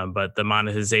 But the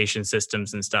monetization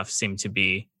systems and stuff seem to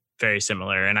be very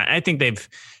similar. And I think they've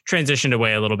transitioned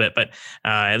away a little bit, but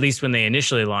at least when they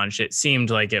initially launched, it seemed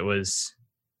like it was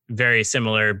very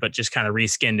similar, but just kind of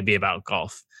reskinned to be about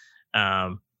golf.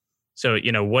 So,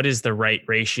 what is the right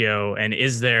ratio? And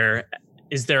is there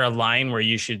a line where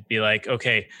you should be like,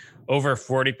 okay, over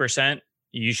 40%,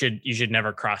 you should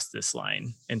never cross this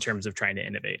line in terms of trying to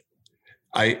innovate?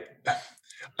 I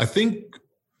think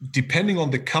depending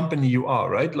on the company you are,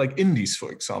 right? Like indies,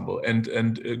 for example,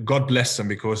 and God bless them,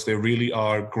 because they really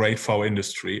are great for our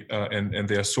industry, and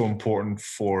they are so important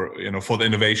for the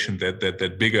innovation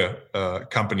that bigger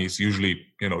companies usually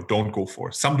don't go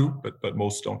for. Some do, but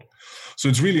most don't. So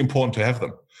it's really important to have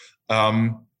them.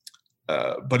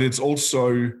 But it's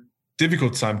also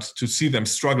difficult times to see them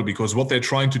struggle, because what they're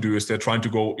trying to do is they're trying to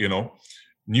go,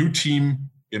 new team,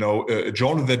 a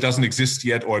genre that doesn't exist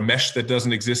yet, or a mesh that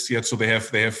doesn't exist yet. So they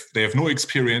have no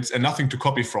experience and nothing to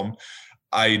copy from.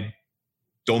 I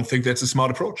don't think that's a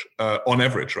smart approach on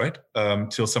average, right?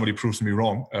 Till somebody proves me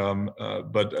wrong.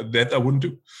 But that I wouldn't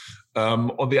do.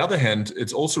 On the other hand,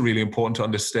 it's also really important to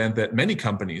understand that many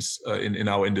companies in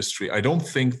our industry, I don't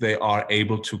think they are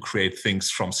able to create things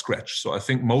from scratch. So I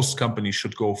think most companies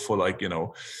should go for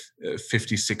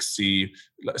 50, 60,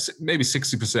 maybe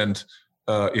 60%,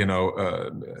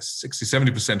 60,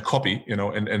 70% copy,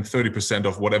 and 30%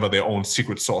 of whatever their own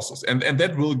secret sources. And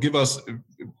that will give us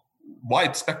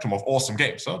wide spectrum of awesome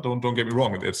games. Huh? Don't get me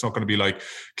wrong. It's not going to be like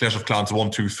Clash of Clans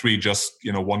 1, 2, 3. Just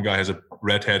one guy has a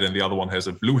red head and the other one has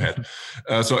a blue head.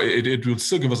 So it will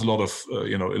still give us a lot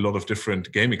of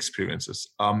different game experiences.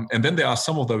 And then there are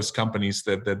some of those companies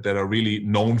that are really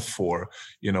known for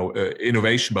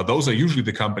innovation. But those are usually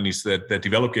the companies that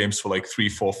develop games for 3,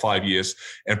 4, 5 years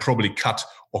and probably cut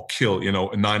or kill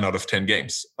 9 out of 10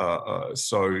 games.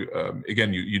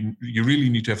 Again, you really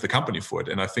need to have the company for it.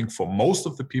 And I think for most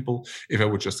of the people, if I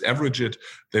would just average it,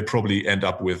 they probably end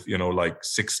up with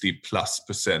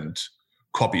 60+%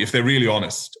 copy, if they're really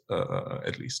honest,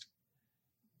 at least.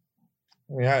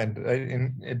 Yeah, and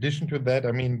in addition to that,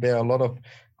 I mean, there are a lot of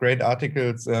great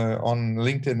articles on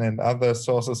LinkedIn and other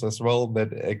sources as well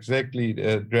that exactly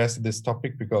address this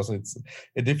topic, because it's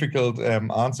a difficult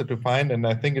answer to find. And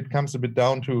I think it comes a bit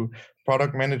down to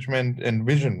product management and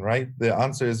vision, right? The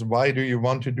answer is, why do you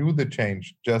want to do the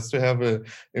change? Just to have a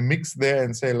mix there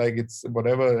and say it's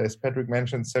whatever, as Patrick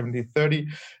mentioned, 70-30,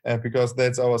 because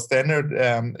that's our standard.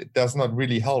 It does not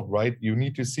really help, right? You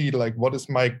need to see what is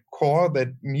my core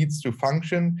that needs to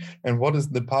function, and what is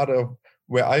the part of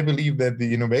where I believe that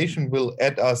the innovation will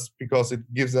add us, because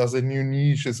it gives us a new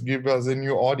niche, it gives us a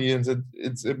new audience,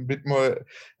 it's a bit more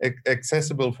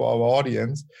accessible for our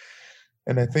audience.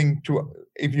 And I think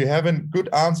if you have a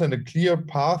good answer and a clear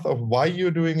path of why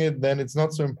you're doing it, then it's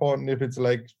not so important if it's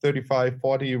 35,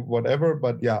 40, whatever.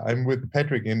 But yeah, I'm with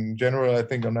Patrick. In general, I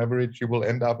think on average, you will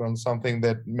end up on something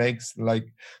that makes the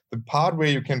part where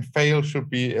you can fail should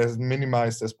be as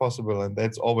minimized as possible. And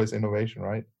that's always innovation,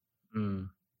 right?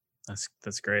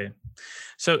 That's great.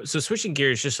 So switching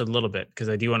gears just a little bit, because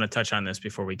I do want to touch on this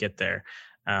before we get there.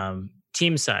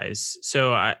 Team size.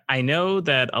 So I know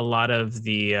that a lot of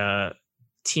the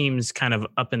teams kind of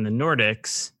up in the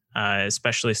Nordics,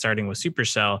 especially starting with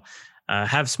Supercell,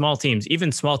 have small teams,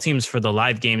 even small teams for the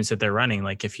live games that they're running.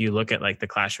 Like if you look at the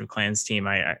Clash of Clans team,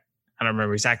 I don't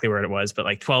remember exactly where it was,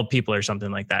 but 12 people or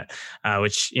something like that,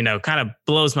 which, kind of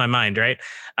blows my mind, right?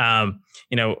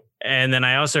 And then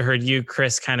I also heard you,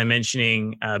 Chris, kind of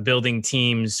mentioning building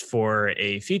teams for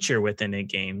a feature within a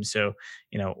game. So,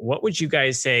 what would you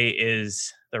guys say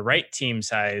is the right team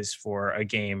size for a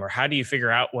game, or how do you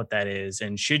figure out what that is?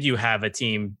 And should you have a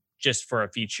team just for a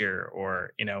feature,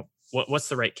 or, what's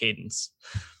the right cadence?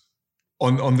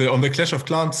 On the Clash of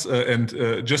Clans, and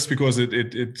just because it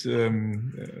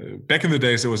back in the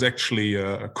days, it was actually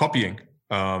copying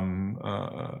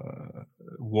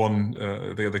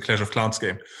the Clash of Clans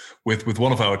game with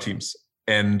one of our teams,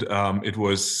 and it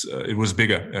was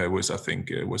bigger. I think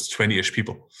it was 20-ish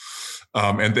people.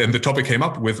 And then the topic came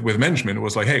up with management. It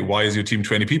was like, hey, why is your team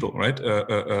 20 people, right?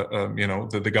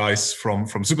 The guys from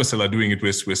Supercell are doing it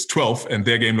with 12, and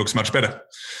their game looks much better.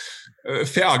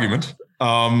 Fair argument.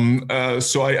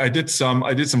 So I did some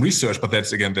research, but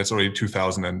that's already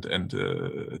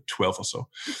 2012 or so,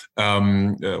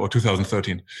 or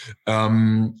 2013.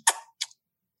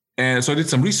 And so I did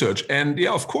some research, and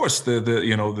yeah, of course,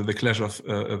 the Clash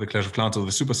of Clans or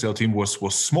the Supercell team was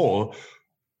small,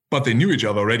 but they knew each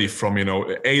other already from,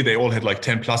 they all had like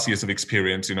 10 plus years of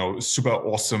experience, super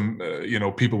awesome,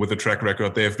 people with a track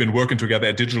record. They have been working together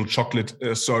at Digital Chocolate.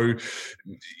 So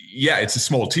yeah, it's a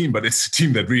small team, but it's a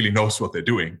team that really knows what they're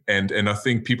doing. And I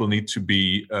think people need to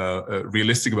be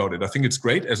realistic about it. I think it's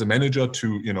great as a manager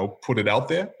to, put it out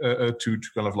there, to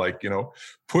kind of like,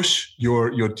 push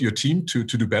your team to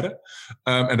do better.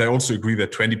 And I also agree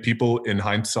that 20 people in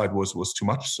hindsight was too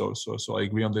much. So I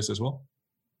agree on this as well.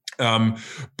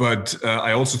 But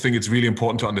I also think it's really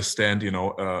important to understand,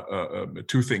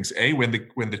 two things. A, when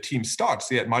the team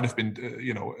starts, it might have been,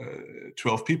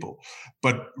 12 people,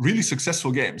 but really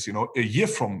successful games, a year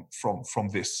from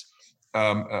this,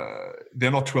 they're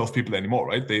not 12 people anymore,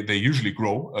 right? They usually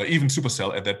grow. Even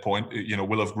Supercell at that point,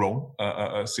 will have grown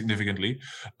significantly.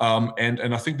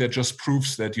 And I think that just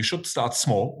proves that you should start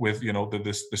small with,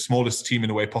 the smallest team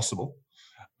in a way possible.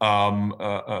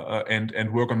 And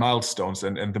work on milestones,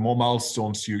 and the more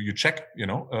milestones you check,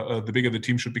 the bigger the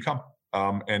team should become.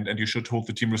 And you should hold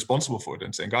the team responsible for it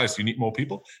and saying, guys, you need more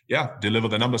people. Yeah, deliver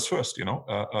the numbers first,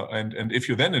 and if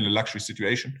you're then in a luxury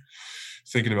situation,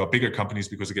 thinking about bigger companies,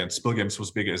 because again, Spill Games was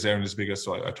bigger, Azerion is bigger,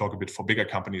 so I talk a bit for bigger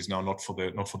companies now, not for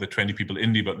the 20 people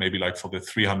indie, but maybe like for the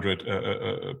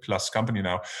 300 plus company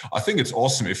now. I think it's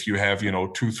awesome if you have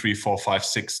 2, 3, 4, 5,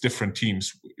 6 different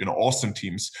teams, awesome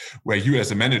teams, where you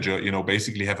as a manager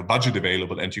basically have a budget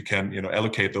available, and you can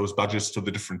allocate those budgets to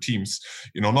the different teams,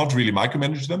 not really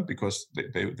micromanage them, because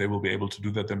they will be able to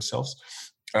do that themselves.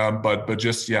 But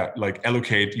just like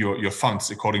allocate your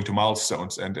funds according to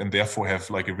milestones, and therefore have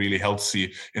like a really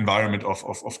healthy environment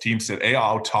of teams that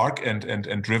are autark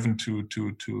and driven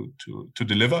to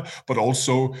deliver, but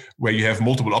also where you have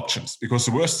multiple options. Because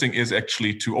the worst thing is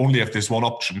actually to only have this one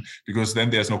option, because then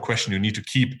there's no question you need to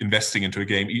keep investing into a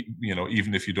game,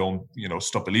 even if you don't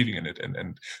stop believing in it.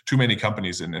 And too many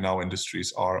companies in our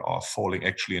industries are falling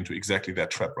actually into exactly that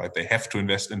trap, right? They have to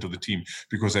invest into the team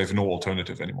because they have no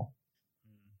alternative anymore.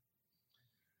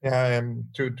 Yeah,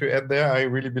 to add there, I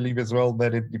really believe as well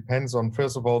that it depends on,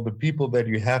 first of all, the people that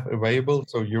you have available,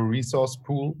 so your resource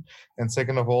pool, and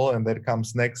second of all, and that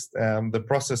comes next, the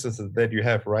processes that you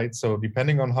have, right? So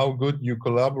depending on how good you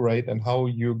collaborate and how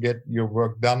you get your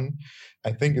work done,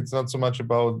 I think it's not so much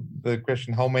about the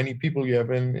question how many people you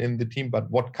have in the team, but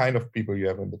what kind of people you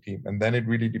have in the team. And then it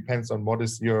really depends on what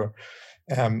is your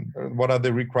what are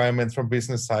the requirements from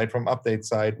business side, from update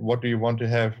side? What do you want to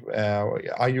have?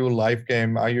 Are you a live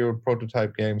game? Are you a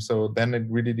prototype game? So then it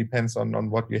really depends on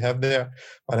what you have there.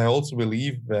 But I also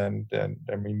believe, and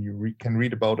I mean, you can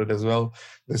read about it as well,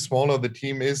 the smaller the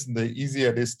team is, the easier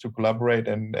it is to collaborate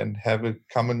and have a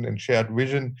common and shared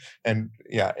vision and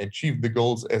achieve the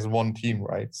goals as one team,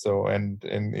 right? So, and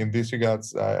in this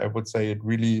regards, I would say it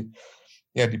really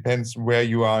depends where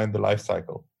you are in the life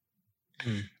cycle.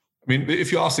 I mean,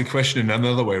 if you ask the question in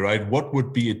another way, right? What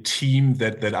would be a team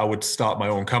that I would start my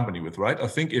own company with, right? I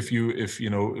think if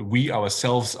we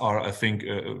ourselves are, I think,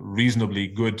 reasonably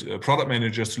good product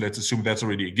managers, so let's assume that's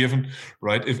already a given,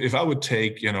 right? If I would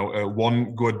take,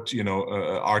 one good,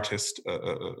 artist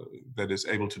that is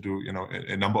able to do,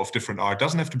 a number of different art,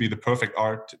 doesn't have to be the perfect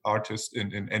artist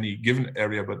in any given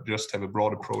area, but just have a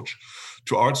broad approach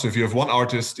to art. So if you have one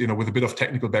artist, with a bit of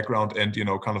technical background and,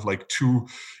 kind of like two,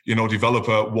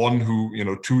 developer, one who,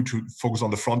 two to focus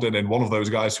on the front end, and one of those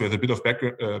guys who has a bit of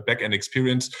back end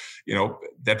experience,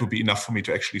 that would be enough for me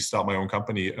to actually start my own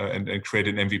company and create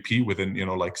an MVP within,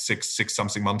 like six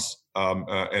something months.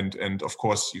 And of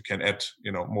course you can add,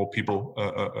 more people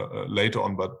later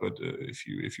on. But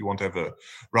if you want to have a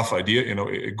rough idea,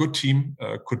 a good team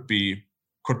could be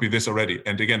this already.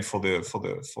 And again, for the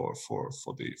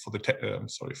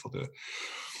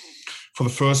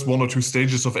first 1 or 2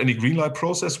 stages of any greenlight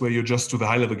process, where you just do the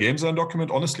high-level game design document,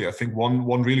 honestly, I think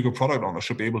one really good product owner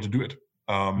should be able to do it.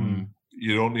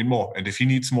 You don't need more. And if he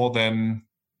needs more, then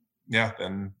well,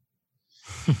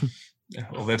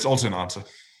 that's also an answer.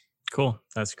 Cool.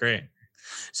 That's great.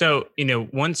 So,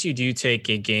 once you do take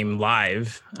a game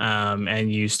live and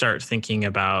you start thinking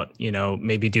about,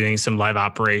 maybe doing some live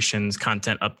operations,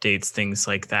 content updates, things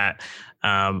like that,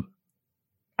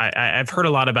 I've heard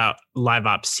a lot about live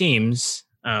ops teams.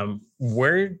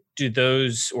 Where do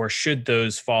those, or should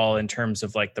those fall in terms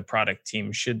of like the product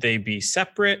team? Should they be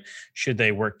separate? Should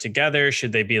they work together?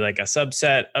 Should they be like a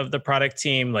subset of the product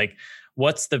team? Like,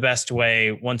 what's the best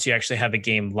way once you actually have a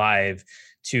game live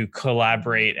to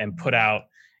collaborate and put out,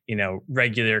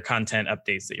 regular content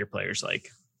updates that your players like?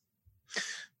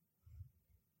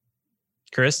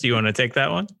 Chris, do you want to take that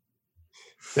one?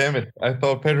 Damn it! I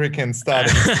thought Patrick can start.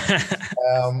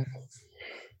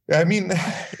 I mean,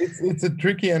 it's a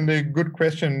tricky and a good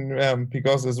question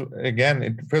because,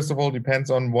 it first of all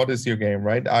depends on what is your game,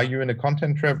 right? Are you in a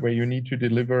content trap where you need to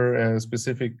deliver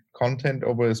specific content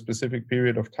over a specific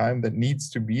period of time that needs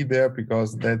to be there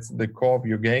because that's the core of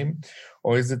your game?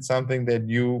 Or is it something that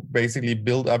you basically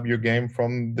build up your game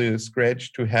from the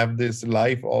scratch to have this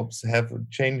live ops, have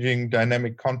changing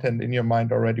dynamic content in your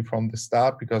mind already from the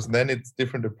start? Because then it's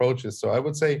different approaches. So I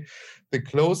would say the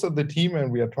closer the team,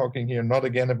 and we are talking here not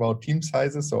again about team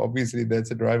sizes, so obviously that's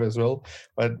a driver as well.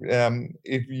 But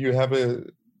if you have a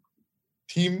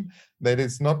team that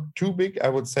is not too big, I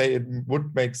would say it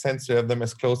would make sense to have them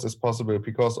as close as possible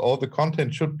because all the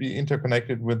content should be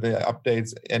interconnected with the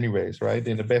updates anyways, right?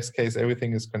 In the best case,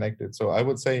 everything is connected. So I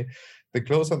would say the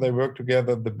closer they work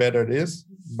together, the better it is.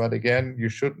 But again, you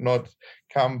should not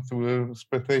come to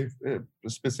a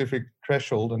specific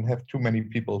threshold and have too many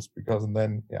peoples because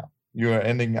then, you are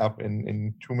ending up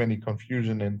in too many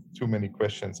confusion and too many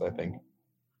questions, I think.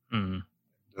 Mm.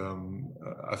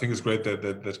 I think it's great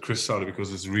that Chris started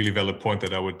because it's a really valid point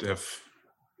that I would have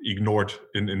ignored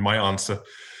in my answer.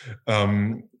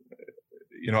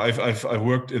 I've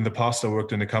worked in the past. I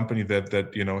worked in a company that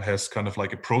has kind of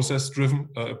like a process-driven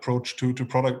approach to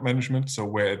product management. So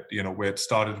where it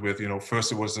started with first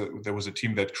there was a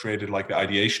team that created like the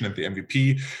ideation and the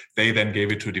MVP. They then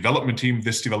gave it to a development team.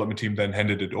 This development team then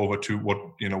handed it over to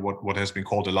what has been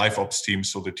called a live ops team.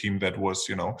 So the team that was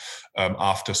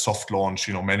after soft launch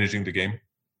managing the game.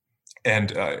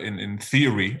 And in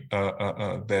theory,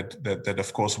 that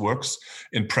of course works.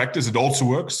 In practice, it also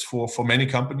works for many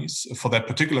companies. For that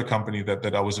particular company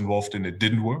that I was involved in, it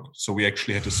didn't work. So we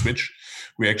actually had to switch.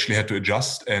 We actually had to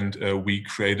adjust, and we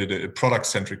created a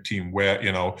product-centric team where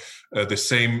the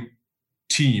same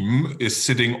team is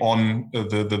sitting on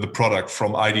the product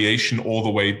from ideation all the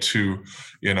way to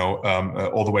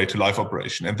live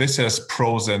operation, and this has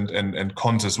pros and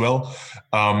cons as well.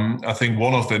 I think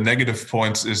one of the negative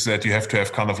points is that you have to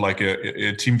have kind of like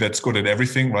a team that's good at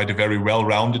everything, right? A very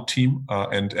well-rounded team,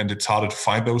 and it's harder to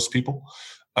find those people.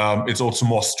 It's also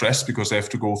more stress because they have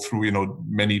to go through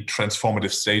many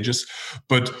transformative stages,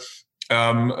 but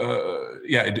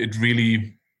it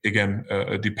really again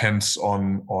depends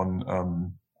on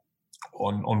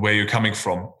where you're coming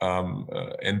from,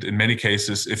 and in many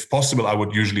cases, if possible, I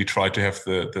would usually try to have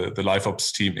the live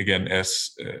ops team again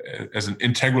as an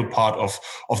integral part of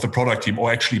the product team,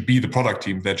 or actually be the product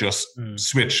team that just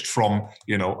switched from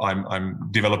I'm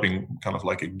developing kind of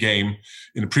like a game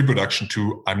in in-production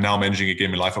to I'm now managing a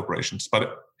game in live operations.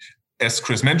 But as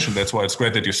Chris mentioned, that's why it's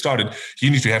great that you started.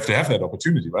 You need to have that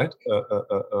opportunity, right?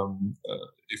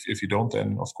 If you don't,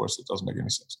 then of course it doesn't make any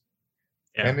sense.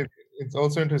 Yeah. And it's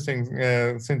also interesting,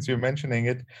 since you're mentioning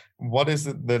it, what is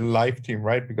the live team,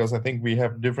 right? Because I think we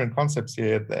have different concepts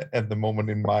here at the moment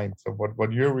in mind. So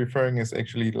what you're referring is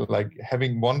actually like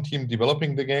having one team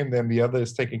developing the game, then the other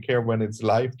is taking care when it's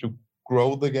live to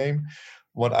grow the game.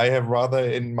 What I have rather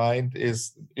in mind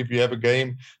is if you have a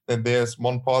game, then there's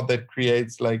one part that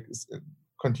creates like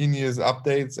continuous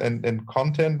updates and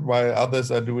content, while others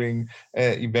are doing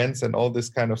events and all this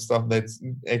kind of stuff that's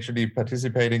actually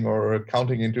participating or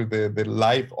counting into the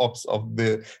live ops of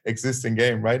the existing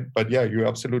game, right? But yeah, you're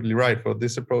absolutely right. For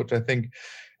this approach, I think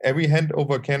every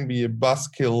handover can be a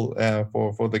buzzkill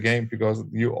for the game, because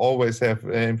you always have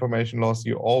information loss.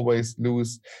 You always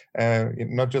lose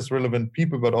not just relevant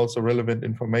people, but also relevant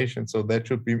information. So that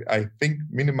should be, I think,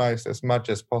 minimized as much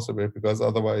as possible, because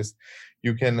otherwise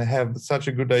you can have such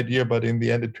a good idea, but in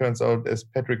the end it turns out, as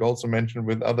Patrick also mentioned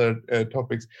with other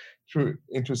topics,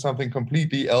 into something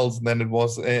completely else than it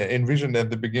was envisioned at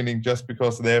the beginning, just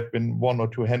because there have been one or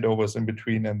two handovers in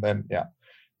between, and then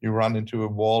you run into a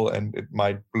wall and it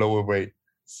might blow away.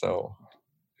 So,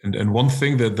 and one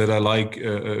thing that I like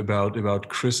about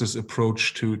Chris's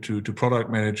approach to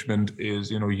product management is,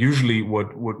 usually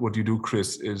what you do,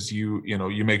 Chris, is you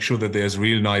make sure that there's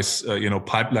real nice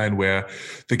pipeline where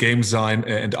the game design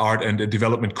and art and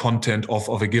development content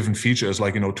of a given feature is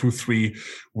like 2-3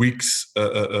 weeks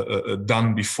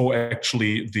done before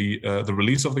actually the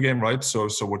release of the game, right? So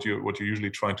what you're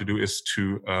usually trying to do is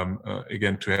to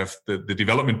again to have the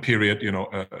development period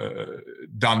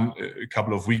done a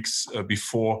couple of weeks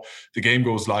before the game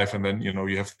goes live, and then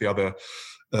you have the other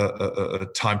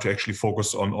time to actually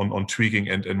focus on tweaking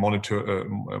and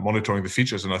monitoring the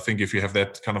features. And I think if you have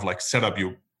that kind of like setup,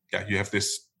 you have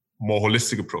this more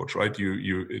holistic approach, right?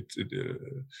 It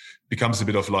becomes a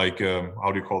bit of like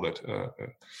how do you call that?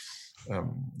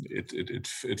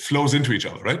 It flows into each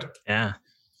other, right? Yeah.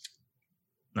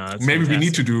 No, that's maybe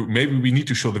fantastic. we need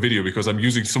to show the video because I'm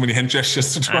using so many hand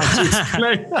gestures to try to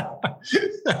explain.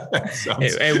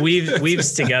 It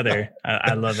weaves together.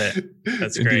 I love it.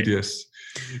 That's Indeed, great. yes.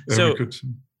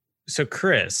 So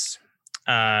Chris,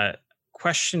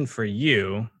 question for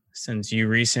you, since you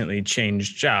recently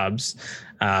changed jobs,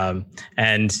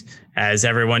 and as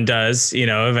everyone does,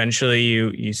 eventually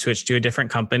you switch to a different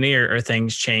company or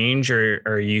things change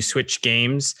or you switch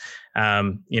games.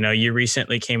 You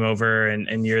recently came over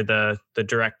and you're the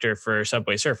director for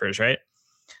Subway Surfers, right?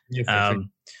 Yes, exactly.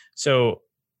 So,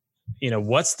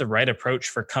 what's the right approach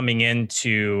for coming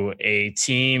into a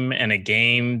team and a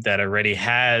game that already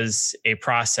has a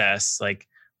process? Like,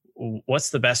 what's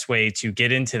the best way to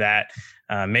get into that,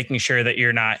 making sure that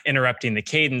you're not interrupting the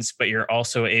cadence, but you're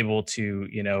also able to,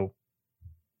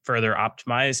 further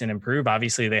optimize and improve?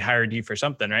 Obviously, they hired you for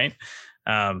something, right?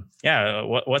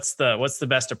 What's the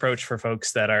best approach for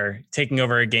folks that are taking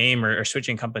over a game or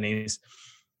switching companies?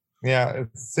 Yeah,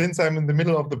 since I'm in the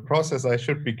middle of the process, I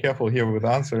should be careful here with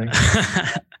answering.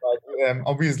 But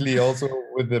obviously, also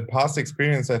with the past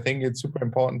experience, I think it's super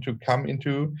important to come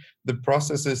into the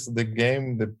processes, the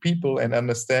game, the people, and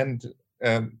understand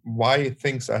why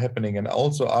things are happening. And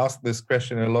also ask this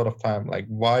question a lot of time, like,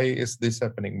 why is this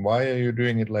happening? Why are you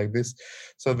doing it like this?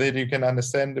 So that you can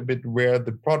understand a bit where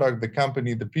the product, the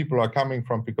company, the people are coming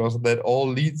from, because that all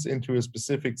leads into a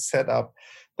specific setup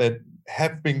that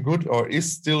have been good or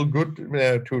is still good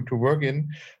to work in,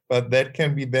 but that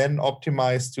can be then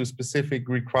optimized to specific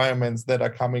requirements that are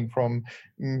coming from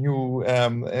new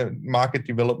market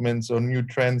developments or new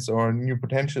trends or new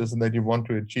potentials that you want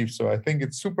to achieve. So I think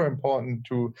it's super important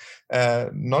to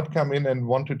not come in and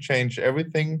want to change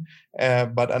everything,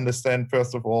 but understand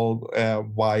first of all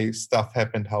why stuff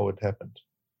happened, how it happened.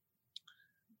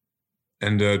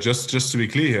 And just to be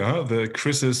clear, the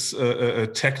Chris's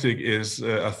tactic is,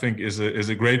 I think, is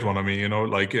a great one. I mean,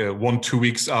 1-2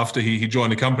 weeks after he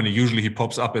joined the company, usually he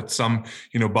pops up at some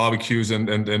barbecues and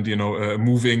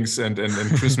movings and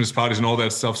Christmas parties and all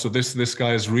that stuff. So this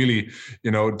guy is really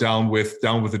down with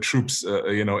the troops,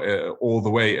 all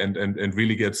the way and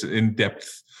really gets in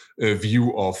depth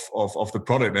view of the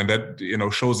product, and that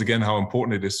shows again how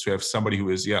important it is to have somebody who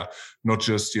is not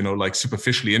just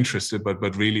superficially interested,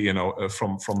 but really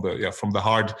from the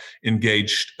heart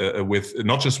engaged with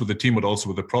not just with the team but also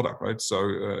with the product, right? So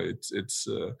it's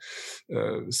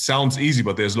sounds easy,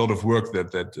 but there's a lot of work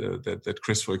that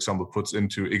Chris, for example, puts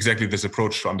into exactly this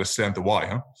approach to understand the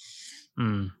why.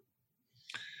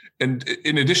 And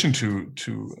in addition to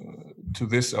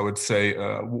this, I would say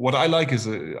what I like is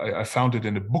I found it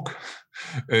in a book.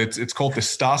 It's called the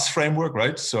STARS framework,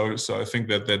 right? So I think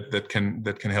that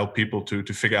can help people to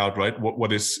figure out, right,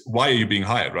 why are you being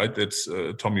hired, right? That's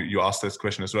Tom, you asked this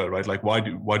question as well, right? Like why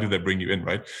do they bring you in,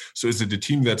 right? So is it a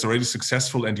team that's already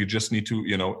successful and you just need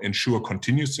to ensure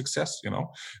continuous success?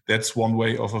 That's one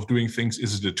way of doing things.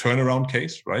 Is it a turnaround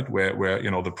case, right? Where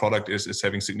the product is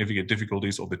having significant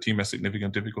difficulties or the team has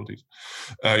significant difficulties?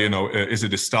 Is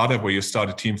it a startup where you start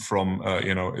a team from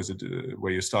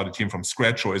where you start a team from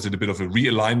scratch, or is it a bit of a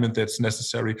realignment that's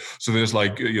necessary? So there's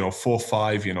 4 or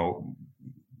 5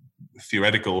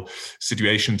 theoretical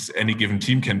situations any given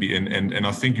team can be in, and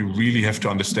I think you really have to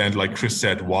understand, like Chris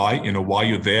said, why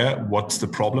you're there, what's the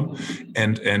problem,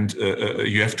 and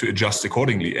you have to adjust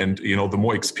accordingly. And the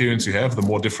more experience you have, the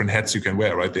more different hats you can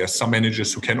wear, right? There are some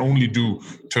managers who can only do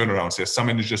turnarounds. There's some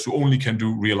managers who only can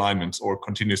do realignments or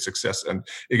continuous success. And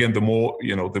again, the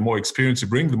more experience you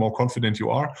bring, the more confident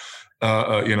you are,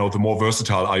 the more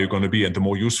versatile are you going to be, and the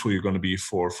more useful you're going to be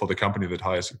for the company that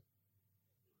hires you.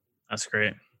 That's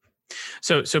great.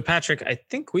 So Patrick, I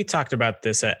think we talked about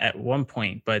this at one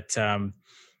point, but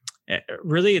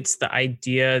really it's the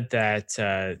idea that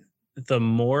the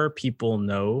more people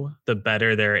know, the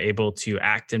better they're able to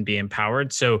act and be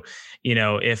empowered. So,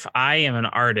 if I am an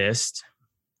artist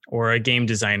or a game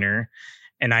designer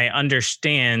and I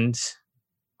understand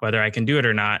whether I can do it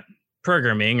or not,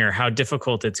 programming, or how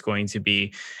difficult it's going to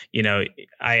be,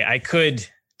 I could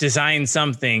design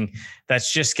something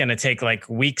that's just going to take like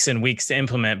weeks and weeks to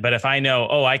implement. But if I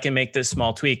know, I can make this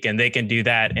small tweak and they can do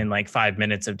that in like 5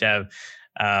 minutes of dev,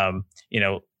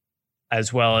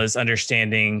 as well as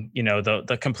understanding,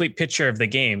 the complete picture of the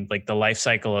game, like the life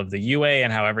cycle of the UA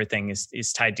and how everything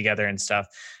is tied together and stuff.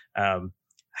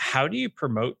 How do you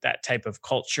promote that type of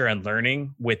culture and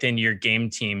learning within your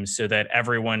game team so that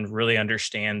everyone really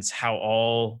understands how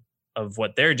all of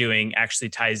what they're doing actually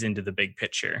ties into the big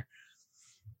picture?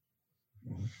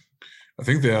 I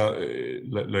think there are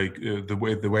the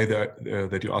way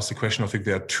that you asked the question. I think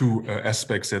there are two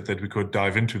aspects that we could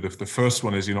dive into. The first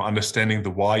one is understanding the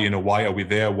why. Why are we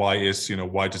there? Why does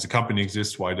the company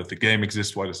exist? Why does the game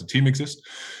exist? Why does the team exist?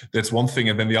 That's one thing,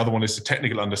 and then the other one is the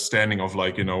technical understanding of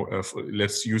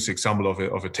let's use the example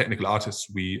of a technical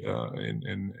artist. We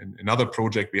in another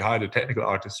project we hired a technical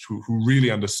artist who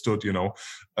really understood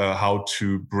how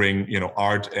to bring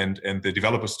art and the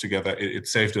developers together. It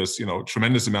saved us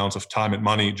tremendous amounts of time and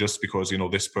money just because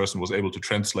this person was able to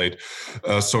translate.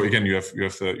 So again, you have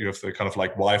the kind of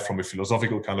like why from a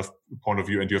philosophical kind of point of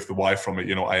view, and you have the why from it.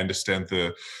 I understand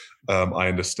the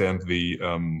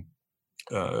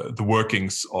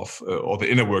workings of or the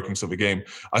inner workings of a game.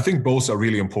 I think both are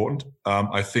really important.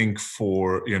 I think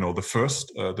for the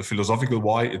first, the philosophical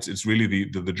why, it's really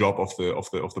the job of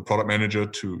the product manager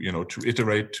to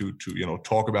iterate, to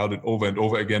talk about it over and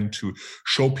over again, to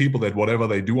show people that whatever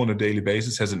they do on a daily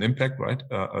basis has an impact, right?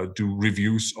 Do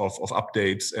reviews of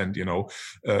updates, and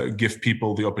give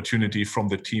people the opportunity from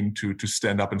the team to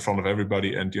stand up in front of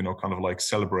everybody and kind of like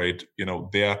celebrate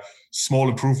their small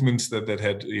improvements that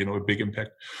had a big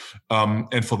impact.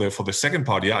 And for the second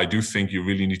part, I do think you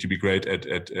really need to be great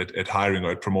at hiring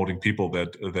or at promoting people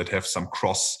that have some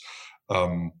cross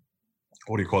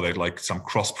like some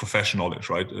cross-professional knowledge,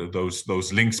 right?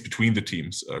 Those links between the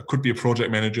teams. Could be a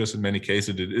project managers. In many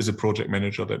cases, it is a project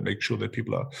manager that makes sure that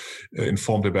people are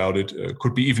informed about it.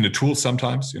 Could be even a tool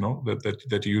sometimes,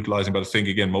 that you're utilizing. But I think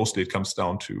again, mostly it comes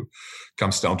down to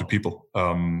people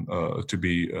to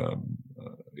be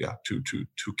to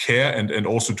care and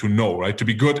also to know, right? To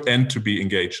be good and to be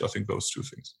engaged. I think those two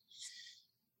things.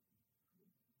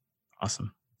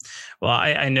 Awesome. Well,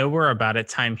 I know we're about at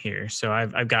time here, so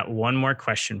I've got one more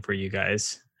question for you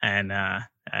guys, and I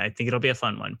think it'll be a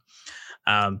fun one.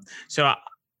 So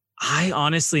I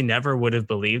honestly never would have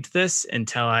believed this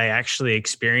until I actually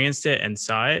experienced it and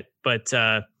saw it. But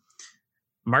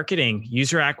marketing,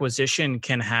 user acquisition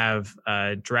can have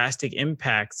drastic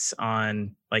impacts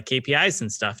on like KPIs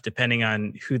and stuff, depending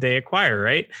on who they acquire,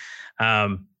 right?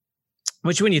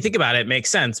 Which when you think about it,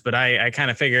 makes sense. But I kind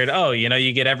of figured,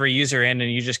 you get every user in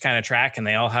and you just kind of track and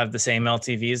they all have the same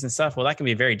LTVs and stuff. Well, that can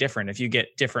be very different if you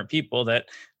get different people that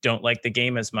don't like the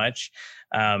game as much.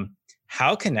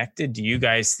 How connected do you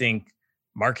guys think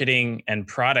marketing and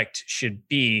product should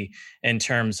be in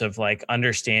terms of like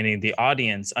understanding the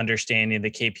audience, understanding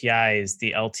the KPIs,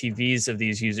 the LTVs of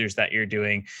these users that you're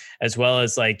doing, as well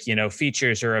as like,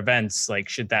 features or events? Like,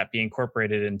 should that be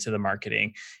incorporated into the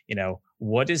marketing?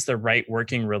 What is the right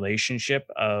working relationship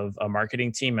of a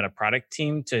marketing team and a product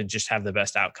team to just have the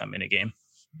best outcome in a game?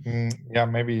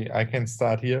 Maybe I can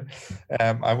start here.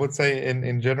 I would say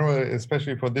in general,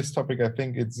 especially for this topic, I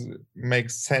think it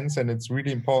makes sense, and it's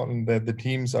really important that the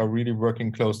teams are really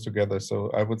working close together.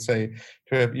 So I would say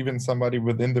to have even somebody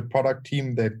within the product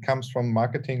team that comes from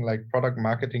marketing, like product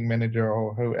marketing manager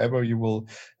or however you will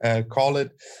call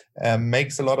it,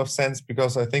 makes a lot of sense,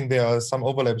 because I think there are some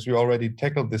overlaps. We already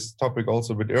tackled this topic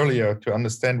also a bit earlier, to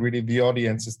understand really the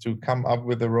audiences, to come up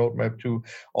with a roadmap, to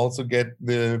also get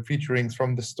the featurings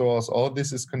from the stores. All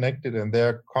this is connected, and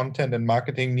their content and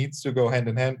marketing needs to go hand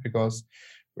in hand, because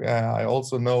I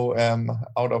also know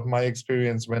out of my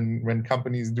experience, when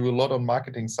companies do a lot on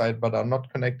marketing side but are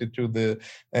not connected to the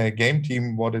game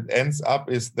team, what it ends up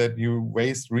is that you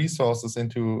waste resources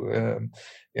into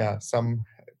some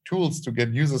tools to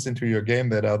get users into your game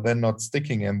that are then not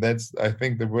sticking. And that's, I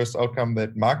think, the worst outcome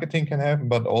that marketing can have,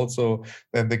 but also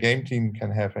that the game team can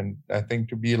have. And I think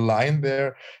to be aligned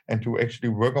there and to actually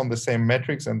work on the same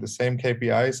metrics and the same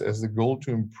KPIs as the goal to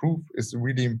improve is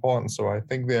really important. So I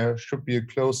think there should be a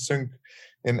close sync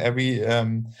in every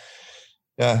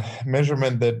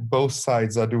measurement that both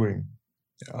sides are doing.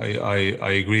 I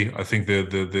agree. I think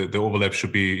the overlap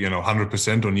should be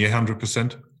 100% or near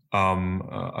 100%.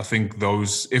 I think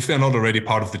those, if they're not already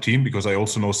part of the team, because I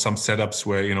also know some setups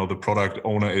where the product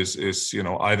owner is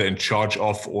either in charge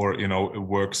of, or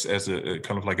works as a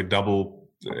kind of like a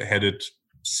double-headed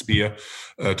spear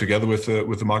together with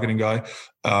the marketing guy.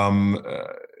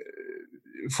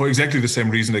 For exactly the same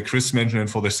reason that Chris mentioned, and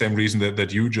for the same reason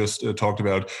that you just talked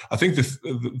about. I think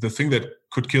the thing that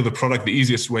could kill the product the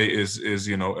easiest way is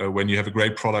when you have a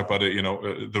great product but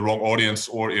the wrong audience,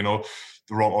 or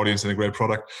the wrong audience and a great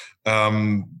product.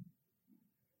 100%.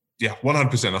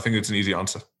 I think it's an easy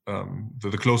answer.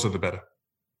 The closer, the better.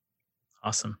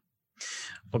 Awesome.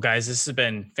 Well, guys, this has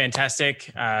been fantastic.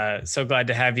 So glad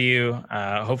to have you.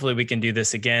 Hopefully we can do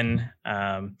this again.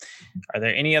 Are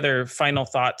there any other final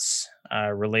thoughts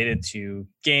related to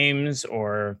games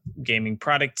or gaming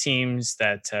product teams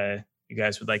that you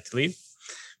guys would like to leave?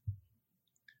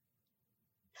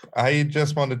 I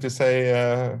just wanted to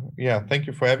say, thank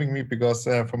you for having me, because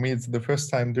for me, it's the first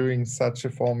time doing such a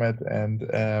format, and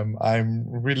I'm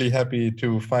really happy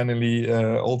to finally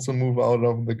also move out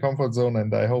of the comfort zone.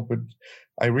 And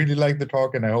I really like the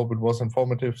talk, and I hope it was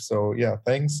informative. So yeah,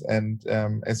 thanks. And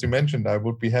as you mentioned, I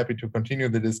would be happy to continue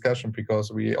the discussion,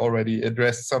 because we already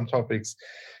addressed some topics,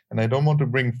 and I don't want to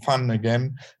bring fun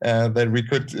again that we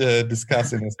could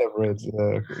discuss in a separate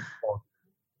talk.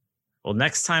 Well,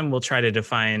 next time we'll try to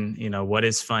define, what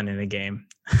is fun in a game.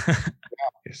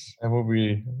 Yes, that will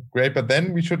be great. But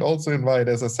then we should also invite,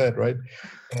 as I said, right,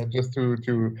 just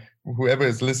to whoever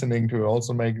is listening, to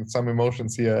also make some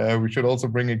emotions here. We should also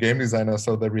bring a game designer,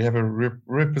 so that we have a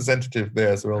representative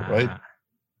there as well, right?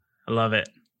 I love it.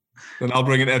 Then I'll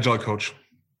bring an agile coach.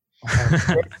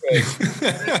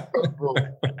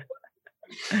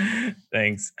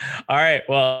 Thanks. All right.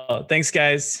 Well, thanks,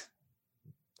 guys.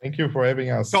 Thank you for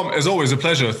having us. Tom, as always, a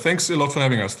pleasure. Thanks a lot for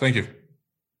having us. Thank you.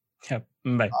 Yep.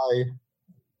 Bye. Bye.